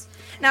course.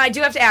 Now, I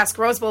do have to ask,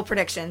 Rose Bowl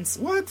predictions.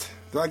 what?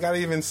 Do I gotta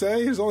even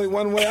say? There's only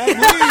one way I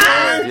believe.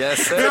 Man. Yes,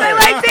 sir. I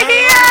like to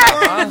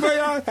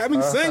hear. Have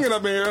me singing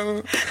up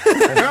here.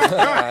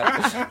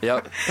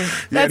 Yep.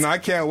 Yeah, no, I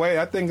can't wait.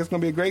 I think it's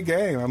gonna be a great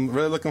game. I'm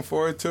really looking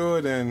forward to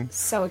it, and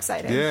So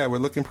excited. yeah, we're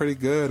looking pretty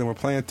good, and we're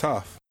playing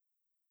tough.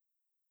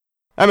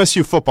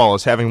 MSU football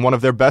is having one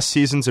of their best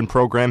seasons in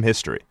program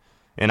history.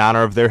 In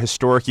honor of their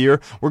historic year,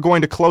 we're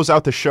going to close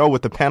out the show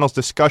with the panel's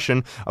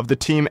discussion of the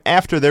team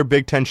after their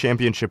Big Ten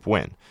championship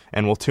win,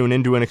 and we'll tune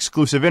into an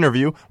exclusive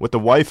interview with the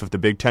wife of the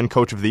Big Ten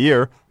Coach of the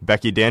Year,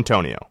 Becky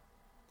D'Antonio.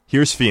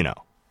 Here's Fino.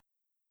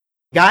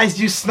 Guys,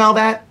 do you smell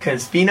that?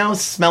 Because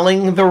Fino's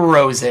smelling the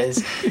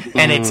roses,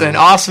 and it's an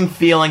awesome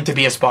feeling to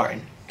be a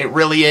Spartan. It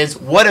really is.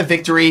 What a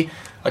victory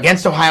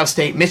against Ohio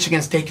State.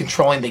 Michigan State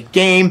controlling the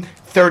game,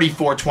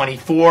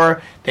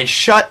 34-24. They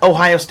shut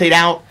Ohio State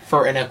out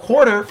in a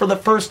quarter for the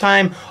first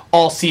time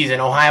all season.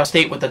 Ohio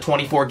State with a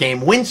 24-game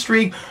win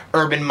streak.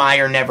 Urban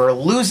Meyer never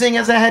losing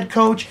as a head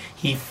coach.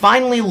 He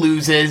finally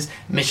loses.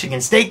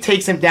 Michigan State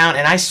takes him down,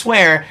 and I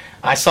swear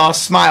I saw a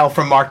smile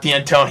from Mark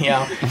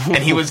D'Antonio, and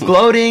he was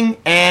gloating,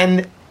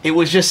 and it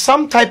was just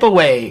some type of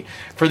way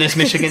for this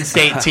Michigan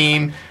State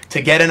team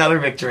to get another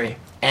victory.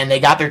 And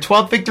they got their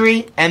 12th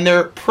victory and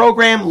their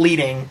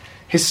program-leading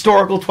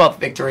historical 12th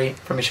victory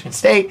for Michigan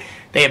State.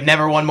 They have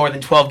never won more than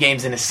 12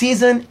 games in a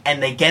season,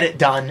 and they get it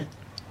done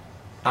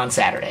on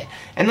Saturday.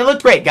 And they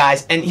looked great,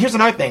 guys. And here's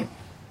another thing.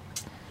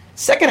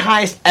 Second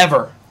highest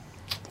ever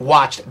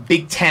watched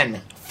Big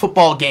Ten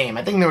football game.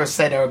 I think there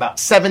were about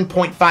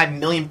 7.5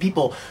 million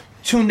people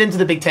tuned into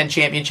the Big Ten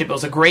Championship. It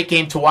was a great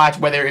game to watch,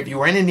 whether if you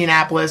were in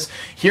Indianapolis,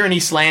 here in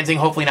East Lansing,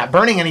 hopefully not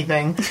burning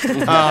anything.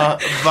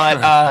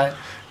 But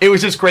it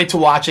was just great to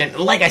watch. And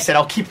like I said,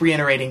 I'll keep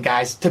reiterating,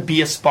 guys, to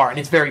be a Spartan,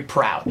 it's very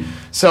proud.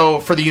 So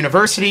for the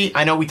university,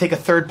 I know we take a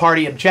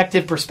third-party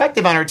objective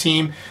perspective on our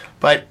team,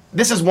 but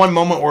this is one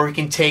moment where we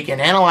can take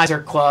and analyze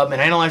our club and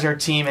analyze our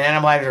team and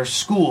analyze our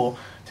school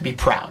to be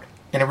proud.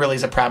 And it really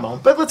is a proud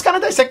moment. But let's kind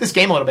of dissect this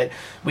game a little bit.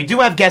 We do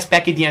have guest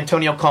Becky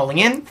D'Antonio calling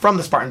in from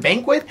the Spartan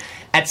Banquet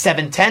at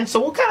 7:10, so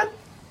we'll kind of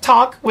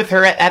talk with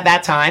her at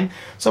that time.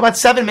 So about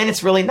 7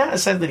 minutes, really, not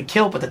necessarily to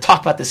kill, but to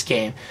talk about this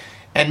game.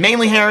 And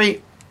mainly,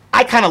 Harry,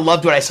 I kind of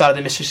loved what I saw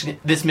of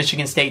this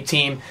Michigan State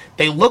team.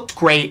 They looked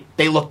great.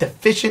 They looked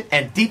efficient,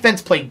 and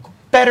defense played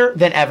better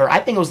than ever.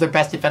 I think it was their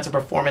best defensive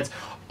performance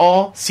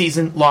all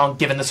season long,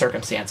 given the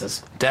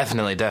circumstances.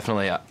 Definitely.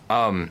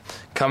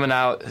 Coming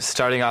out,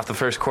 starting off the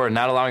first quarter,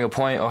 not allowing a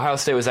point. Ohio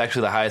State was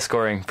actually the highest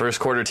scoring first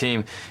quarter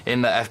team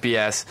in the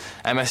FBS.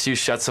 MSU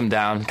shuts them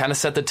down, kind of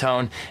set the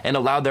tone, and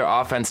allowed their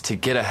offense to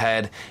get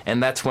ahead,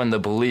 and that's when the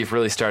belief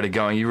really started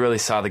going. You really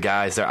saw the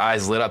guys, their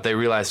eyes lit up. They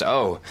realized,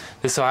 oh,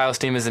 this Ohio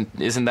State team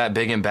isn't that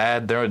big and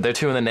bad. They're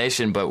two in the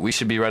nation, but we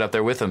should be right up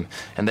there with them.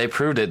 And they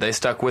proved it. They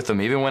stuck with them.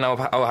 Even when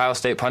Ohio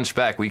State punched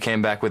back, we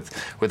came back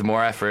with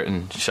more effort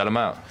and shut them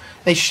out.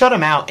 They shut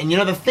them out. And,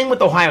 the thing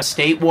with Ohio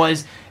State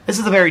was this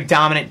is a very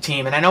dominant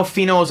team. And I know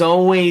Fino is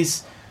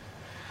always,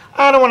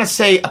 I don't want to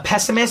say a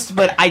pessimist,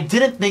 but I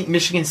didn't think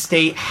Michigan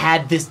State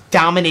had this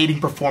dominating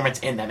performance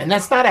in them. And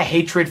that's not a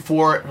hatred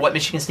for what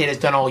Michigan State has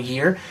done all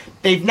year.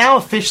 They've now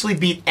officially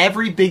beat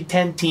every Big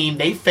Ten team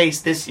they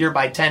faced this year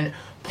by 10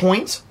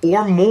 points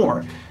or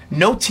more.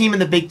 No team in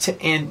the Big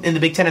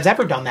Ten has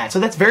ever done that.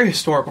 So that's very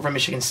historical for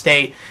Michigan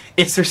State.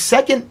 It's their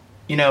second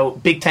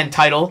Big Ten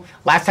title.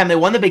 Last time they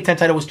won the Big Ten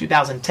title was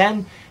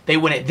 2010. They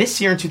win it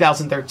this year in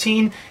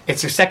 2013.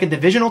 It's their second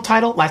divisional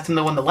title. Last time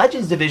they won the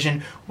Legends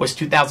Division was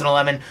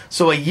 2011.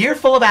 So a year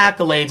full of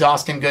accolades,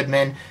 Austin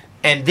Goodman,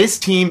 and this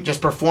team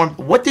just performed.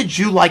 What did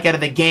you like out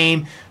of the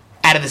game,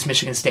 out of this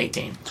Michigan State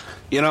team?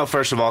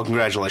 First of all,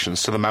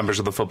 congratulations to the members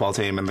of the football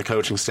team and the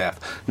coaching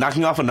staff.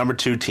 Knocking off a number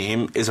 2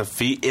 team is a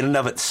feat in and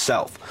of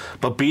itself.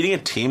 But beating a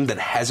team that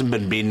hasn't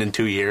been beaten in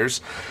 2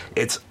 years,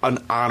 it's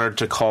an honor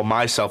to call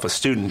myself a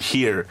student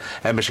here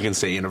at Michigan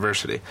State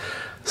University.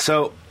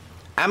 So,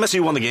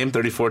 MSU won the game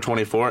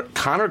 34-24.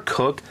 Connor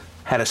Cook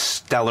had a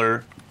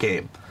stellar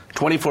game.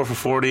 24 for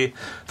 40,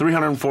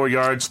 304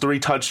 yards, 3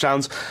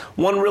 touchdowns,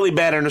 1 really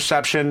bad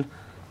interception.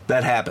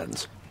 That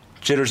happens.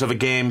 Jitters of a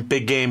game,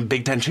 Big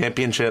Ten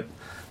championship.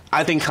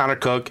 I think Connor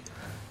Cook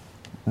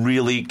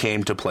really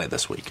came to play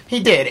this week. He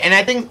did. And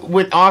I think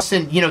what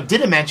Austin,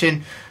 didn't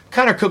mention,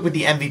 Connor Cook with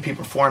the MVP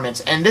performance.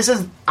 And this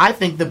is, I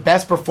think, the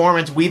best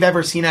performance we've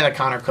ever seen out of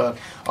Connor Cook.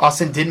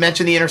 Austin did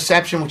mention the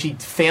interception, which he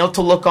failed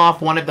to look off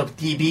one of the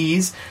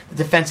DBs, the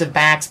defensive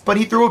backs, but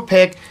he threw a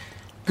pick.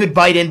 Good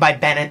bite in by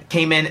Bennett.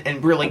 Came in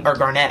and really, or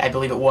Garnett, I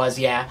believe it was,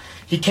 yeah.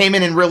 He came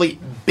in and really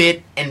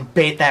bit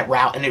that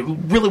route. And it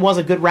really was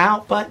a good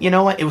route, but you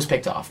know what? It was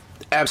picked off.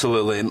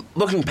 Absolutely. And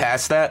looking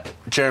past that,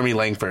 Jeremy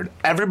Langford.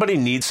 Everybody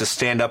needs to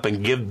stand up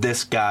and give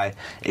this guy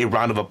a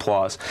round of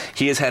applause.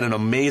 He has had an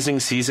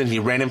amazing season. He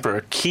ran in for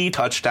a key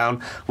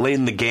touchdown late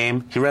in the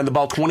game. He ran the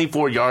ball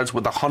 24 yards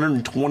with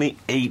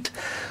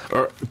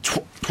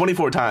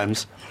 24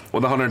 times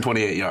with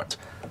 128 yards.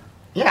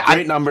 Yeah,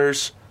 great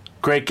numbers,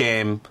 great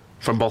game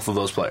from both of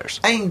those players.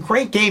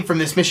 Great game from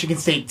this Michigan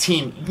State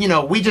team.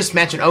 We just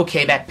mentioned,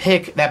 okay, that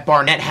pick that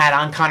Barnett had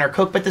on Connor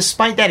Cook, but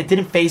despite that, it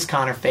didn't phase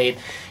Connor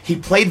Faith. He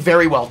played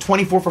very well,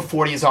 24 for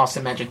 40, as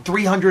Austin mentioned,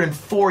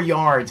 304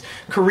 yards,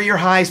 career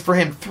highs for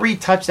him, 3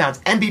 touchdowns,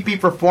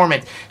 MVP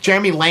performance.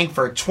 Jeremy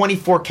Langford,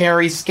 24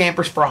 carries,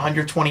 scampers for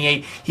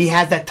 128. He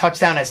has that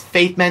touchdown, as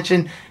Faith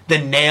mentioned, the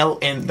nail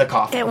in the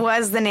coffin. It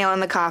was the nail in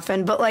the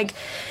coffin, but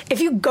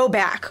if you go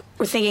back,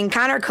 we're thinking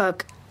Connor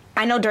Cook.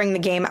 I know during the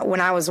game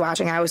when I was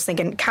watching, I was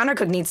thinking Connor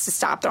Cook needs to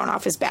stop throwing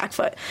off his back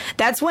foot.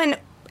 That's when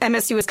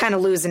MSU was kind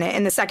of losing it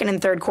in the second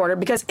and third quarter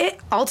because it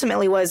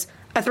ultimately was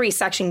a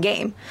 3-section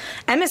game.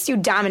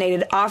 MSU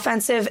dominated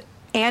offensive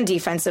and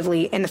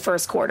defensively in the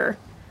first quarter.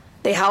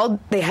 They held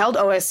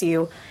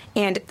OSU,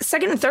 and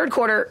second and third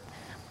quarter,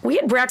 we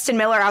had Braxton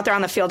Miller out there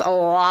on the field a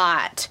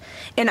lot.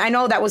 And I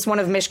know that was one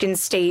of Michigan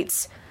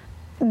State's,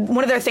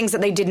 one of their things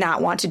that they did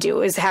not want to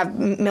do is have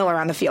Miller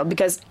on the field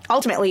because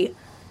ultimately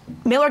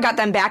Miller got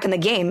them back in the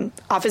game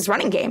off his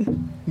running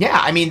game.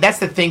 Yeah, that's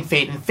the thing,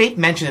 Faith. And Faith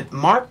mentioned it.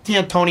 Mark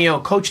D'Antonio,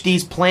 Coach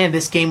D's plan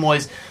this game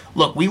was,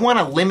 look, we want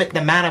to limit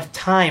the amount of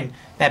time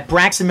that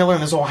Braxton Miller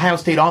and this Ohio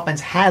State offense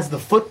has the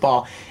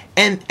football.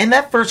 And in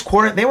that first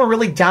quarter, they were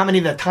really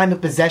dominating the time of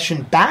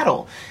possession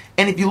battle.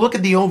 And if you look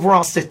at the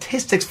overall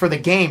statistics for the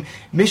game,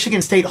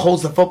 Michigan State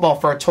holds the football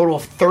for a total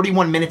of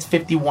 31 minutes,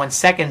 51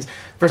 seconds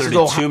versus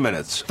 32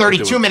 minutes.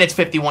 32 minutes,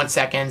 51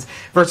 seconds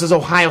versus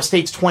Ohio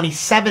State's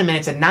 27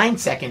 minutes and 9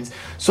 seconds.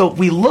 So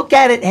we look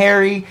at it,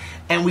 Harry,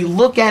 and we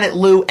look at it,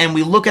 Lou, and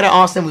we look at it,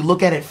 Austin, we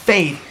look at it,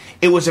 Faith.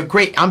 It was a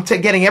great, I'm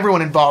getting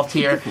everyone involved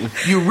here.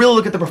 You really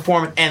look at the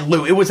performance, and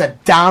Lou, it was a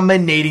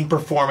dominating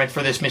performance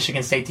for this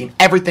Michigan State team.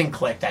 Everything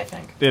clicked, I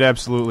think. It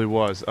absolutely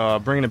was.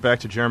 Bringing it back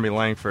to Jeremy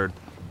Langford,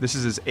 this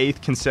is his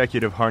 8th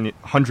consecutive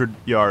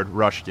 100-yard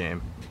rush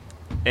game.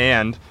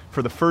 And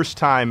for the first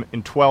time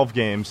in 12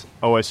 games,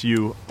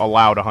 OSU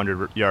allowed a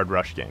 100-yard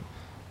rush game.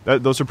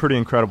 Those are pretty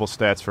incredible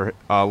stats for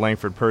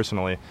Langford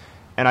personally.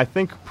 And I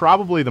think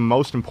probably the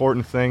most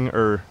important thing,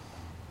 or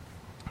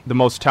the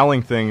most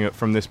telling thing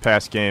from this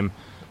past game,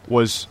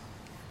 was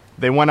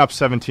they went up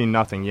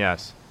 17-0,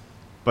 yes.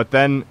 But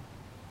then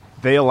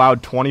they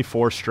allowed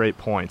 24 straight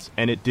points,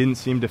 and it didn't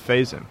seem to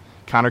faze him.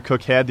 Connor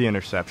Cook had the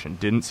interception,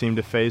 didn't seem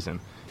to faze him.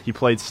 He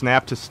played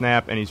snap to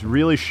snap, and he's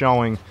really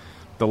showing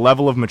the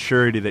level of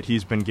maturity that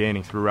he's been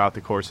gaining throughout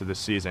the course of this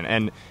season.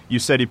 And you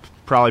said he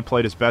probably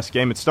played his best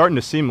game. It's starting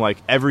to seem like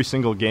every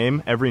single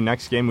game, every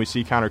next game we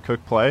see Connor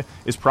Cook play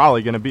is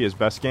probably going to be his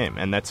best game.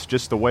 And that's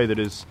just the way that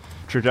his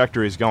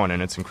trajectory is going,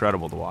 and it's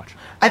incredible to watch.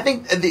 I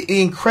think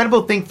the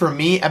incredible thing for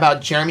me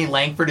about Jeremy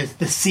Langford is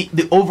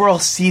the overall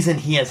season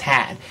he has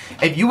had.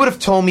 If you would have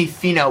told me,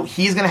 Fino,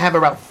 he's going to have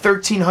about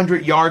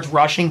 1,300 yards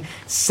rushing,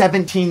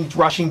 17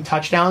 rushing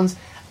touchdowns,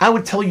 I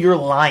would tell you you're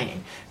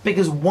lying.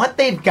 Because what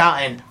they've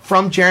gotten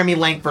from Jeremy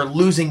Langford,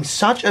 losing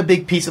such a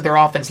big piece of their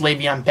offense,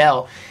 Le'Veon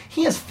Bell,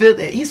 he's fit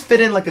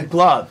in like a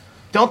glove.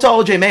 Don't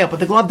tell OJ Mayo,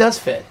 but the glove does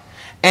fit.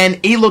 And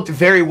he looked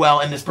very well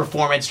in this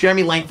performance.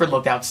 Jeremy Langford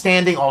looked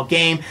outstanding all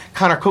game.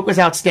 Connor Cook was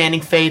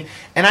outstanding, Faith.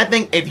 And I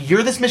think if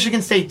you're this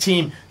Michigan State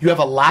team, you have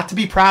a lot to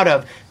be proud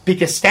of.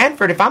 Because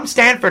Stanford, if I'm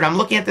Stanford, I'm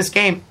looking at this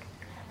game,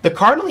 the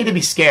Cardinals need to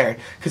be scared.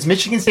 Because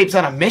Michigan State's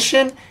on a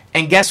mission.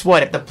 And guess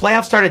what? If the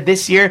playoffs started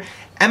this year,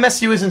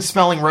 MSU isn't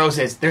smelling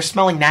roses. They're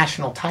smelling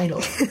national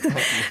titles.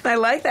 I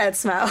like that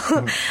smell.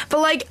 But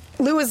like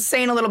Lou was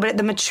saying a little bit,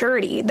 the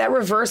maturity, that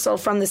reversal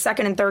from the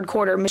second and third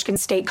quarter, Michigan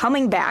State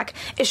coming back,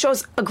 it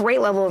shows a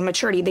great level of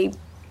maturity. They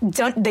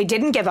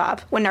didn't give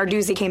up when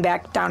Narduzzi came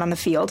back down on the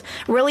field.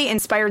 Really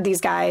inspired these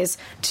guys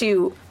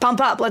to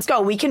pump up. Let's go.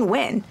 We can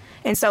win.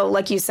 And so,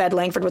 like you said,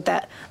 Langford with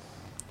that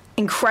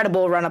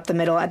incredible run up the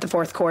middle at the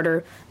fourth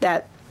quarter,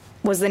 that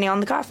was the nail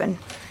in the coffin.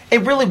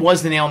 It really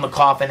was the nail in the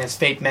coffin, as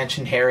Faith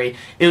mentioned, Harry.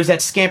 It was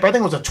that scamper, I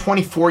think it was a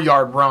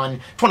 24-yard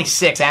run,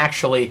 26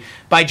 actually,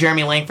 by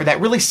Jeremy Langford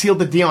that really sealed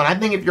the deal. And I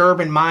think if you're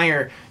Urban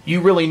Meyer, you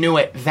really knew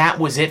it. That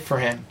was it for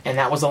him. And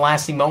that was a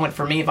lasting moment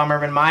for me. If I'm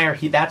Urban Meyer,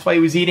 that's why he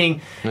was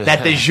eating that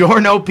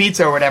DiGiorno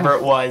pizza or whatever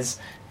it was.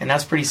 And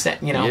that's pretty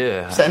set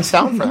in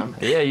stone for him.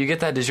 Yeah, you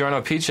get that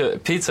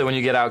DiGiorno pizza when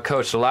you get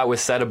out-coached. A lot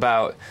was said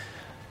about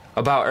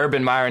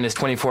Urban Meyer and his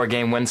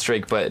 24-game win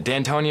streak, but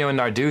D'Antonio and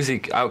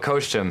Narduzzi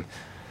out-coached him.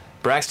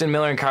 Braxton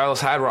Miller and Carlos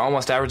Hyde were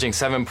almost averaging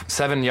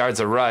seven yards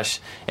a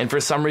rush, and for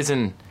some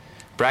reason,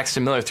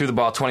 Braxton Miller threw the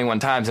ball 21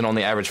 times and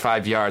only averaged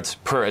 5 yards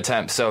per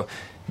attempt. So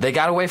they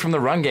got away from the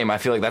run game. I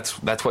feel like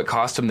that's what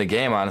cost them the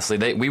game,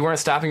 honestly. We weren't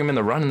stopping them in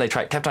the run, and they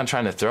kept on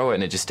trying to throw it,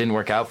 and it just didn't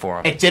work out for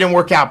them. It didn't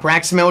work out.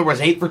 Braxton Miller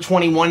was 8 for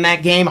 21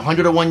 that game,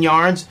 101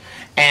 yards,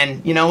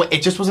 and,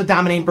 it just was a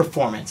dominating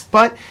performance.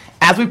 But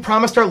as we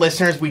promised our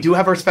listeners, we do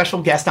have our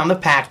special guest on the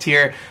Pact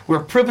here.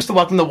 We're privileged to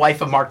welcome the wife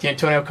of Mark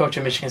D'Antonio, coach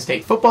of Michigan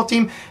State football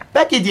team,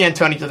 Becky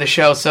D'Antonio, to the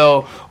show.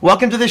 So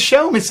welcome to the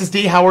show, Mrs.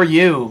 D. How are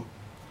you?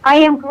 I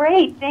am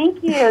great.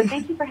 Thank you.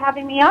 Thank you for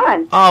having me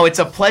on. Oh, it's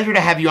a pleasure to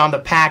have you on the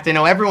Pact. I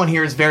know everyone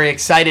here is very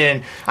excited.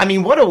 And, I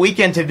mean, what a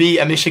weekend to be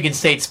a Michigan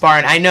State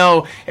Spartan. I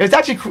know it was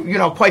actually,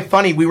 quite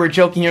funny. We were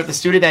joking here at the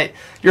studio that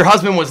your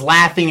husband was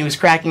laughing. He was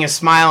cracking a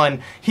smile,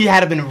 and he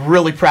had been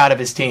really proud of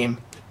his team.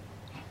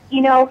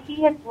 He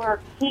has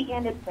worked, he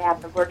and his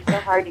staff have worked so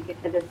hard to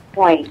get to this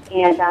point.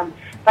 And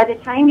by the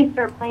time you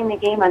start playing the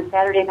game on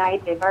Saturday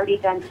night, they've already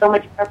done so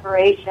much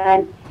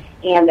preparation,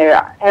 and they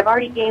have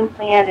already game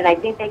planned, and I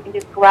think they can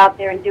just go out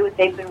there and do what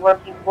they've been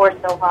working for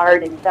so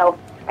hard. And so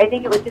I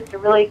think it was just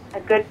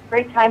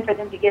great time for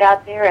them to get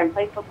out there and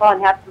play football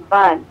and have some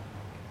fun.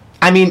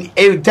 I mean,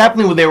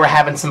 they were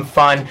having some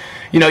fun.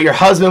 Your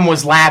husband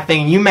was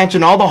laughing. You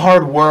mentioned all the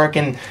hard work.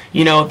 And,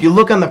 if you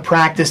look on the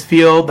practice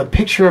field, the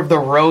picture of the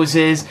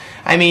roses,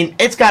 I mean,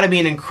 it's got to be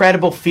an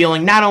incredible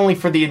feeling, not only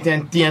for the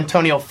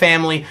D'Antonio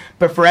family,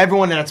 but for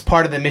everyone that's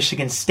part of the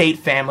Michigan State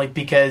family,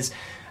 because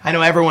I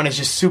know everyone is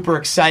just super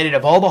excited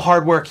of all the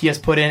hard work he has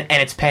put in,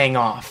 and it's paying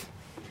off.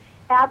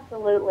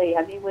 Absolutely.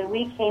 I mean, when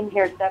we came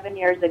here 7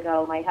 years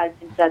ago, my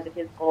husband said that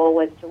his goal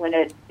was to win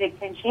a Big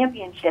Ten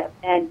championship.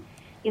 And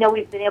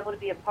we've been able to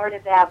be a part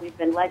of that. We've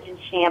been Legend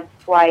champs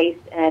twice,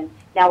 and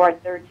now our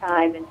third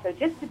time. And so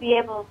just to be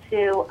able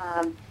to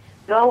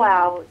go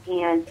out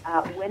and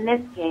win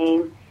this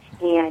game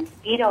and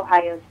beat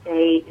Ohio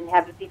State and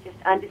have it be just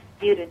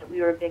undisputed that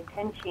we were Big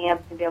Ten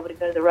champs and be able to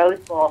go to the Rose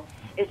Bowl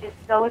is just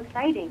so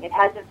exciting. It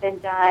hasn't been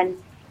done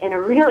in a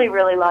really,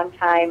 really long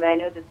time. I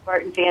know the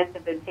Spartan fans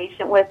have been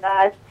patient with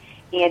us,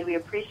 and we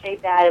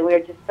appreciate that. And we're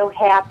just so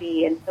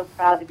happy and so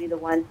proud to be the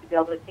ones to be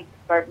able to take the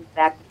Spartans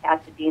back to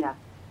Pasadena.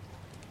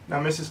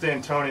 Now, Mrs.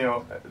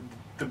 D'Antonio,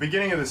 the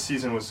beginning of the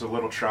season was a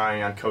little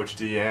trying on Coach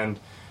D and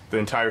the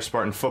entire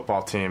Spartan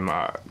football team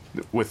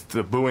with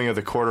the booing of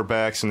the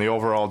quarterbacks and the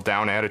overall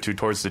down attitude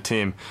towards the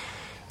team.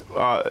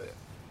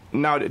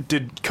 Now,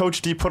 did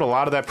Coach D put a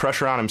lot of that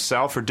pressure on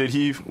himself, or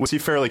was he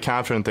fairly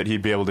confident that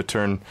he'd be able to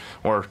turn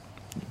or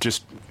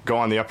just go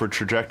on the upward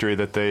trajectory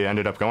that they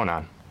ended up going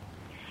on?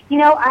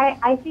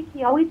 I think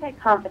he always had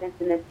confidence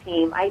in this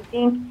team. I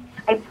think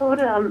I told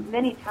him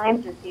many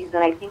times this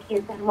season, I think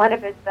he's done one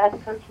of his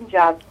best coaching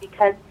jobs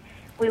because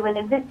we went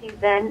in this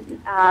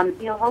season,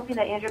 hoping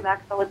that Andrew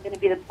Maxwell was going to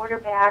be the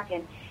quarterback,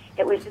 and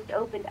it was just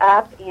opened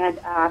up, and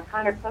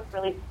Connor Cook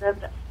really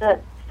stood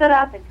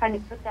up and kind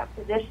of took that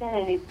position,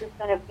 and he's just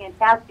done a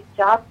fantastic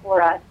job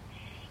for us.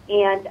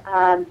 And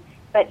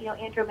but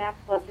Andrew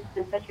Maxwell has just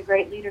been such a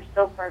great leader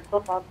still for our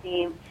football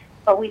team.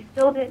 But we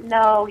still didn't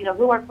know,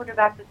 who our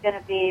quarterback was going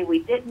to be. We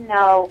didn't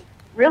know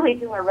really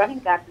who our running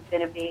back was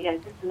going to be. And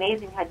it's just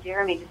amazing how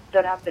Jeremy just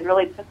stood up and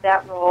really took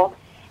that role.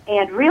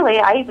 And really,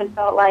 I even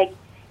felt like,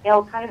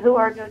 kind of who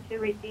our go-to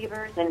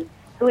receivers and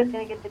who was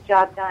going to get the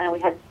job done. And we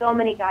had so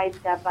many guys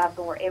step up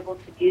and were able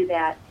to do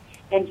that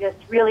and just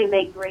really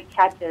make great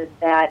catches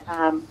that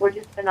were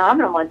just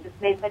phenomenal and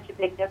just made such a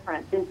big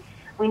difference. And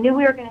we knew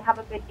we were going to have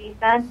a good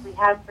defense. We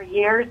have for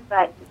years,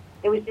 but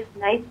it was just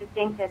nice to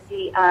think that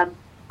the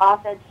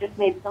offense just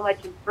made so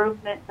much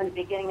improvement from the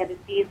beginning of the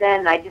season.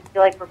 And I just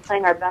feel like we're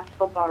playing our best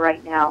football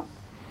right now.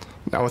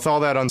 Now, with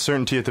all that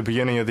uncertainty at the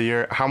beginning of the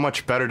year, how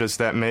much better does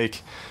that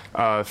make,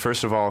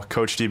 first of all,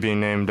 Coach D being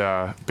named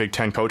Big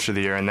Ten Coach of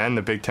the Year and then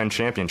the Big Ten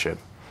Championship?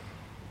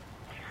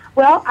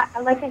 Well,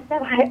 like I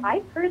said,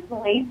 I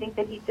personally think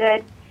that he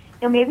did,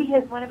 maybe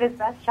one of his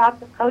best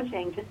jobs of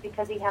coaching just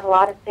because he had a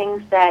lot of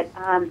things that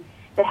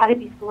had to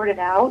be sorted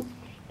out.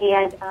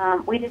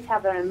 And we just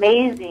have an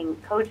amazing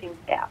coaching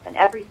staff, and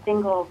every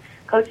single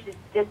coach just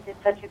did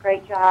such a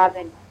great job.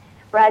 And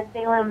Brad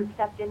Salem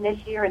stepped in this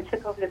year and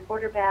took over the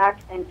quarterback,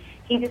 and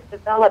he just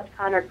developed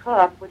Connor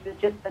Cook, which was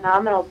just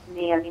phenomenal to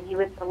me. I mean, he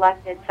was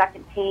selected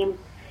second team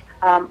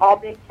All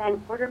Big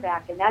Ten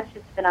quarterback, and that's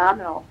just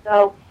phenomenal.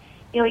 So,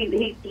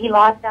 he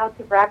lost out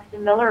to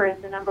Braxton Miller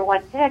as the number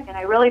one pick, and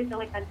I really feel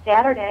like on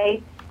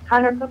Saturday,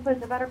 Connor Cook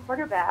was a better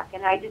quarterback,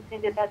 and I just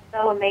think that that's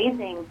so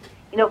amazing,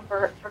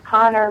 for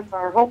Connor, for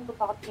our whole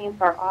football team,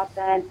 for our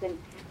offense, and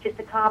just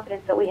the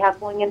confidence that we have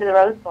going into the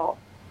Rose Bowl.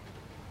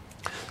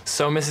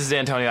 So, Mrs.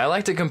 D'Antonio, I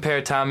like to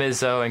compare Tom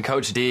Izzo and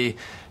Coach D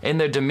in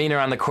their demeanor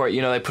on the court.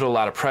 They put a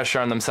lot of pressure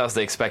on themselves.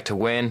 They expect to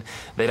win.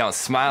 They don't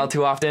smile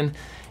too often.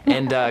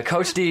 And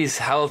Coach D's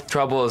health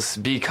troubles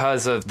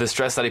because of the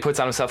stress that he puts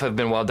on himself have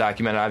been well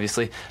documented,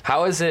 obviously.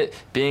 How is it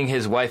being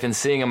his wife and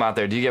seeing him out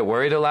there? Do you get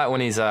worried a lot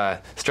when he's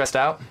stressed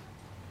out?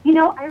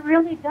 I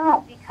really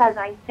don't, because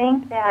I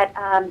think that,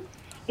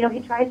 he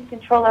tries to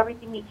control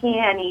everything he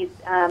can. He's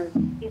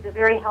a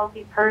very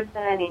healthy person,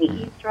 and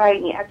he eats right,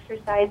 and he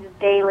exercises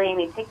daily,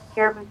 and he takes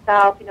care of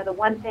himself. The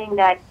one thing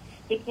that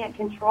he can't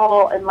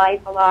control in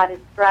life a lot is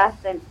stress.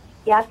 And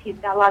yes, he's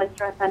got a lot of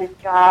stress on his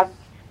job,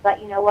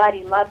 but you know what?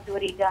 He loves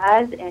what he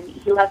does, and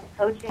he loves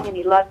coaching, and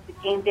he loves the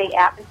game day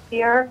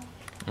atmosphere.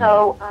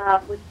 So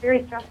it was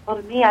very stressful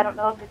to me. I don't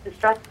know if it's as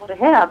stressful to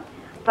him,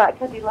 but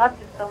because he loves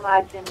it so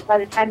much, and by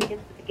the time he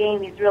gets to the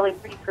game, he's really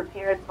pretty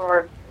prepared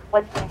for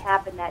what's going to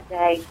happen that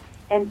day.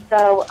 And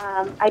so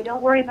I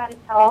don't worry about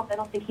his health. I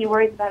don't think he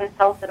worries about his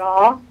health at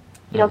all.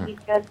 He's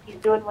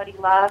doing what he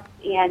loves,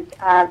 and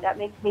that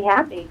makes me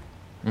happy.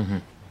 Mm-hmm.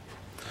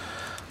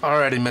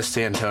 Alrighty, Miss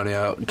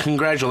D'Antonio,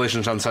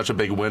 congratulations on such a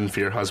big win for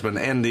your husband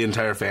and the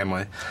entire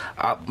family.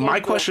 My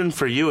question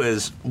for you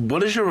is,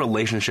 what is your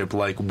relationship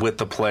like with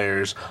the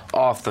players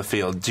off the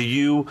field? Do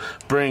you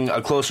bring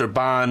a closer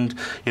bond,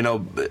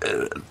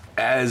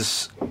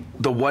 as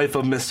the wife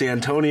of Miss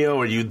D'Antonio?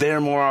 Are you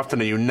there more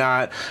often? Are you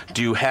not?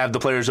 Do you have the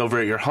players over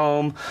at your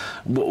home?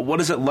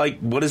 What is it like?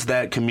 What is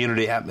that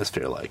community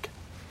atmosphere like?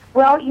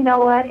 Well, you know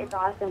what? It's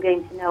awesome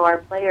getting to know our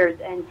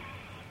players, and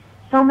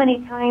so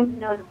many times,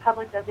 the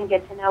public doesn't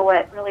get to know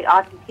what really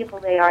awesome people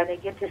they are. They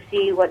get to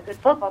see what good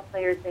football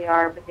players they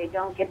are, but they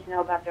don't get to know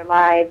about their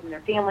lives and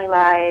their family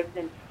lives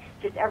and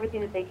just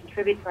everything that they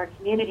contribute to our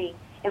community.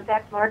 In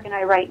fact, Mark and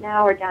I right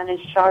now are down in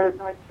Charlotte,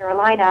 North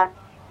Carolina,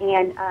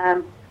 and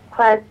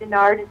Quez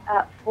Denard is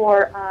up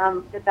for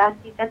the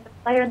best defensive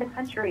player in the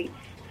country.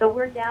 So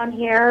we're down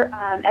here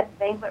at the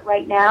banquet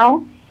right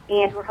now,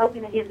 and we're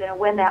hoping that he's going to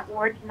win that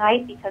award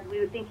tonight because we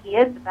would think he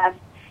is the best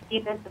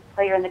defensive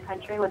player in the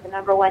country with the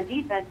number one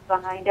defense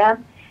behind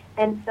him.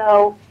 And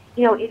so,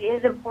 it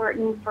is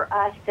important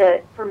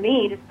for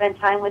me to spend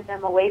time with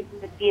them away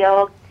from the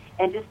field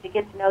and just to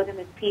get to know them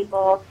as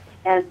people.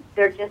 And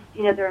they're just,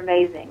 they're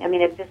amazing. I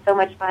mean, it's just so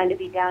much fun to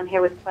be down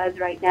here with Quez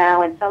right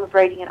now and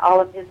celebrating in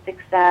all of his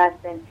success.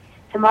 And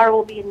tomorrow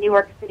we'll be in New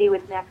York City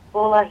with Max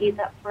Bola. He's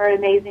up for an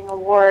amazing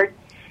award.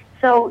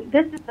 So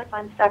this is the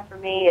fun stuff for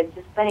me. It's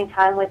just spending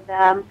time with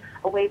them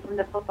away from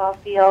the football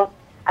field.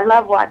 I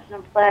love watching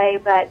them play,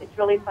 but it's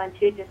really fun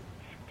too,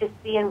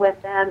 just being with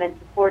them and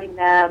supporting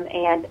them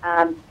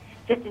and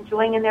just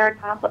enjoying in their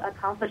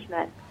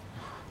accomplishments.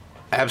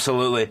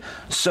 Absolutely.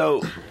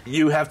 So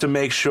you have to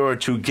make sure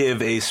to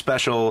give a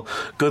special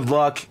good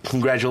luck,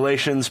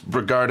 congratulations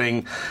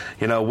regarding,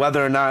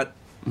 whether or not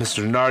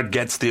Mr. Nard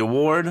gets the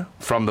award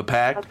from the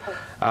Pact.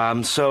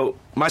 Okay. So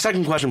my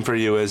second question for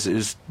you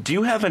is do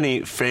you have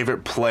any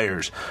favorite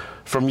players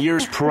from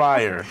years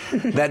prior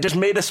that just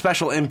made a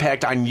special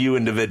impact on you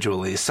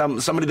individually?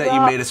 Somebody that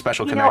you made a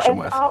special connection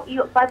with?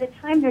 By the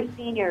time they're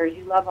seniors,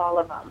 you love all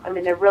of them. I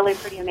mean, they're really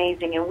pretty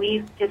amazing, and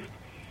we've just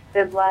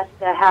been blessed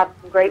to have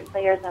some great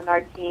players on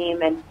our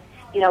team. And,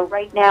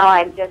 right now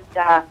I'm just,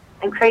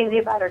 I'm crazy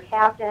about our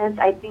captains.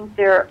 I think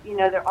they're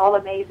all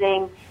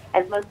amazing.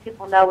 As most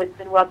people know, it's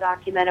been well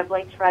documented,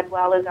 Blake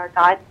Treadwell is our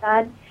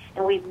godson,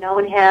 and we've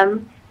known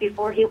him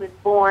before he was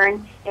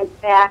born. In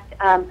fact,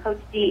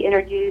 Coach D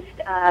introduced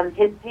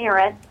his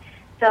parents,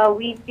 so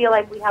we feel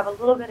like we have a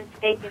little bit of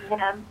stake in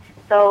him.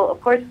 So,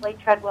 of course, Blake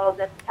Treadwell is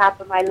at the top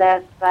of my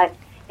list, but,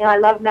 I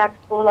love Max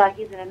Bula.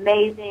 He's an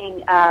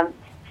amazing,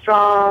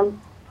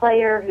 strong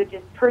player who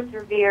just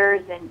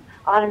perseveres and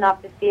on and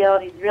off the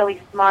field. He's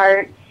really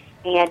smart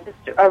and just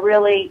a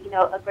really,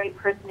 a great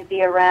person to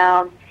be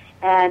around.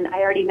 And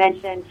I already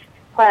mentioned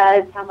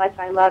Quez, how much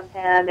I love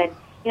him. And,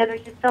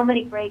 there's just so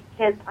many great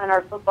kids on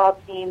our football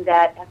team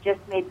that have just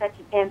made such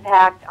an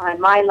impact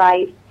on my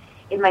life,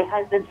 in my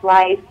husband's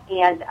life.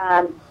 And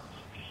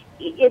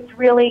it's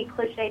really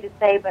cliche to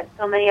say, but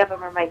so many of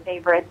them are my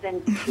favorites.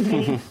 And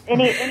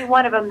any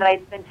one of them that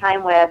I spend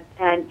time with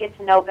and get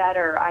to know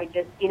better, I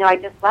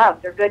just love.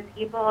 They're good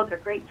people. They're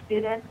great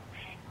students.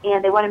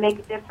 And they want to make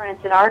a difference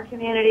in our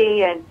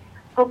community. And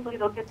hopefully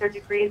they'll get their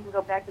degrees and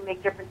go back and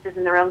make differences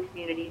in their own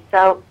community.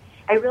 So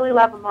I really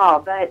love them all.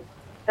 But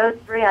those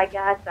three, I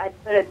guess, I'd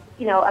put it,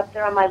 up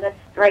there on my list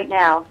right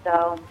now.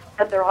 So,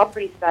 but they're all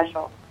pretty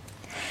special.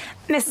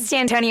 Mrs.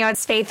 D'Antonio,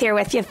 it's Faith here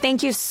with you.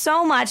 Thank you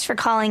so much for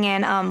calling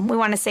in. We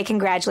want to say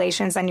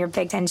congratulations on your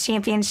Big Ten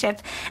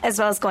championship, as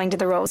well as going to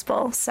the Rose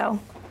Bowl. So,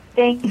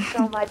 thank you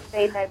so much,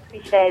 Faith. I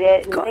appreciate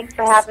it. And thanks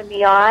for having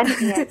me on.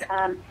 And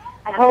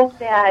I hope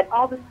that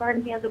all the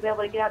Spartan fans will be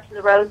able to get out to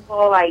the Rose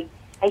Bowl. I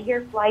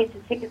hear flights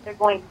and tickets are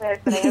going quick,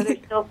 but I know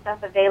there's still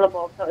stuff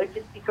available. So it would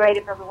just be great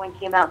if everyone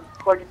came out and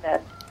supported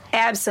this.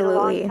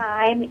 Absolutely. It's been a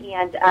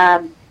long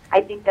time, and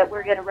I think that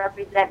we're going to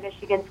represent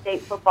Michigan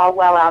State football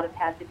well out of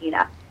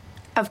Pasadena.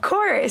 Of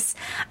course.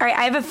 All right,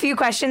 I have a few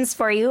questions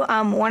for you.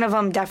 One of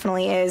them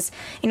definitely is,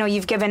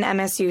 you've given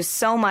MSU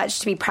so much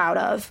to be proud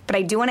of, but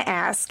I do want to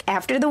ask,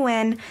 after the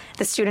win,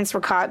 the students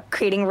were caught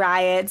creating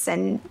riots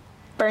and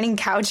burning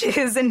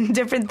couches and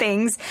different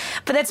things,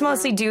 but that's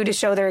mostly due to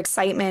show their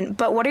excitement.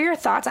 But what are your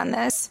thoughts on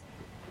this?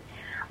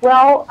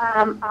 Well,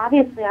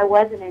 obviously I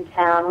wasn't in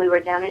town. We were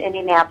down in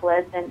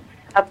Indianapolis, and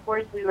of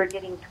course we were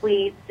getting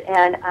tweets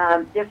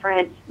and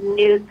different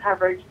news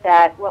coverage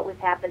that what was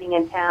happening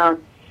in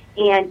town.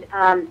 And,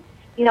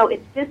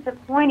 it's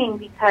disappointing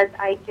because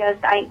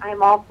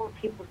I'm all for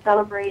people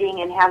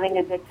celebrating and having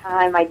a good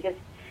time. I just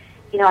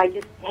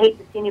hate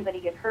to see anybody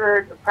get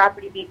hurt or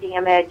property be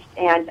damaged.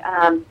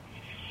 And,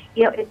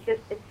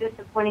 it's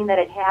disappointing that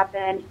it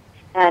happened.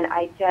 And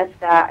I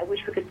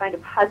wish we could find a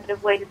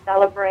positive way to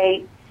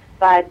celebrate.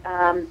 But,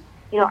 I'm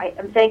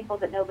thankful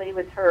that nobody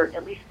was hurt.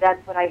 At least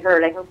that's what I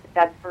heard. I hope that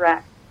that's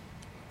correct.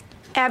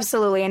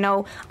 Absolutely. I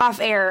know off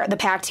air, the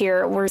Pact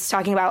here was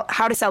talking about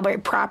how to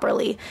celebrate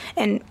properly,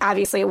 and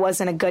obviously it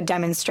wasn't a good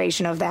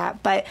demonstration of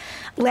that. But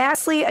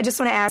lastly, I just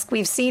want to ask,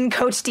 we've seen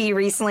Coach D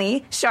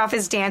recently show off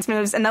his dance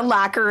moves in the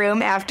locker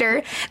room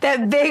after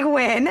that big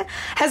win.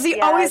 Has he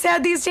always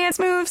had these dance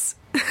moves?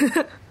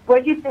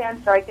 What did you say?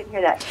 I'm sorry, I couldn't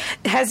hear that.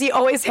 Has he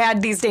always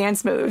had these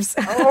dance moves?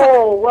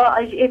 Oh, well,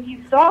 if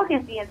you saw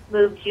his dance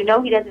moves, he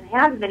doesn't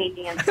have many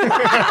dance moves.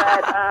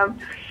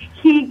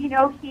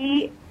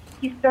 But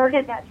he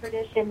started that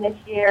tradition this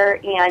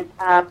year, and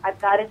I've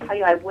got to tell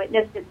you, I've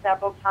witnessed it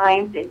several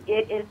times, and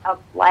it is a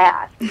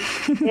blast.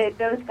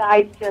 Those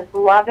guys just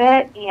love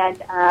it,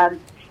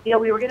 and we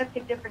were going to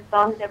pick different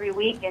songs every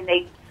week, and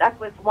they stuck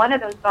with one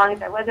of those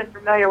songs I wasn't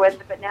familiar with,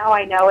 but now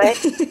I know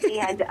it.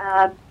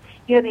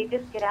 And they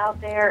just get out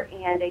there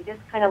and they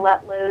just kind of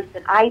let loose,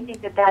 and I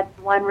think that that's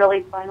one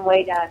really fun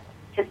way to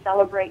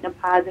celebrate in a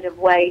positive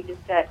way,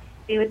 just to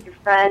be with your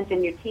friends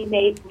and your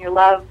teammates and your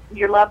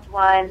loved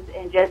ones,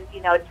 and just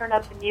turn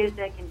up the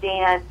music and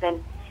dance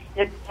and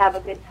just have a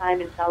good time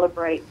and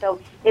celebrate. So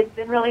it's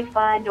been really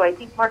fun. Do I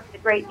think Mark's a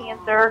great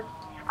dancer?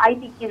 I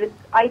think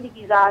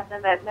he's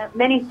awesome at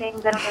many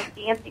things. I don't know if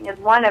dancing is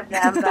one of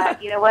them,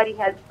 but you know what? He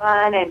has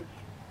fun, and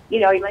he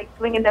likes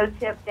swinging those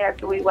hips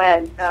after we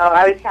win. So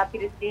I was happy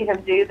to see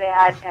him do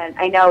that, and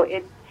I know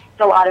it's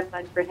a lot of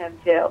fun for him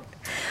too.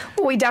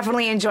 We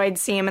definitely enjoyed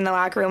seeing him in the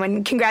locker room,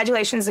 and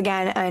congratulations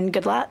again, and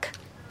good luck.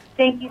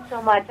 Thank you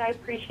so much. I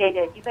appreciate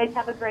it. You guys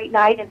have a great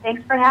night, and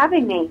thanks for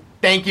having me.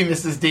 Thank you,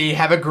 Mrs. D.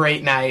 Have a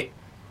great night.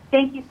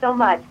 Thank you so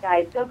much,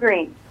 guys. Go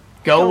Green.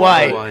 Go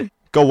White.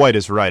 Go White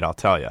is right, I'll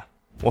tell you.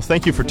 Well,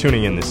 thank you for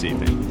tuning in this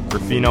evening. For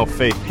Fino,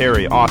 Faith,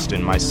 Harry,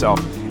 Austin, myself,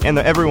 and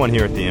everyone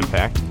here at The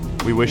Impact,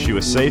 we wish you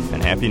a safe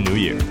and happy New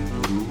Year.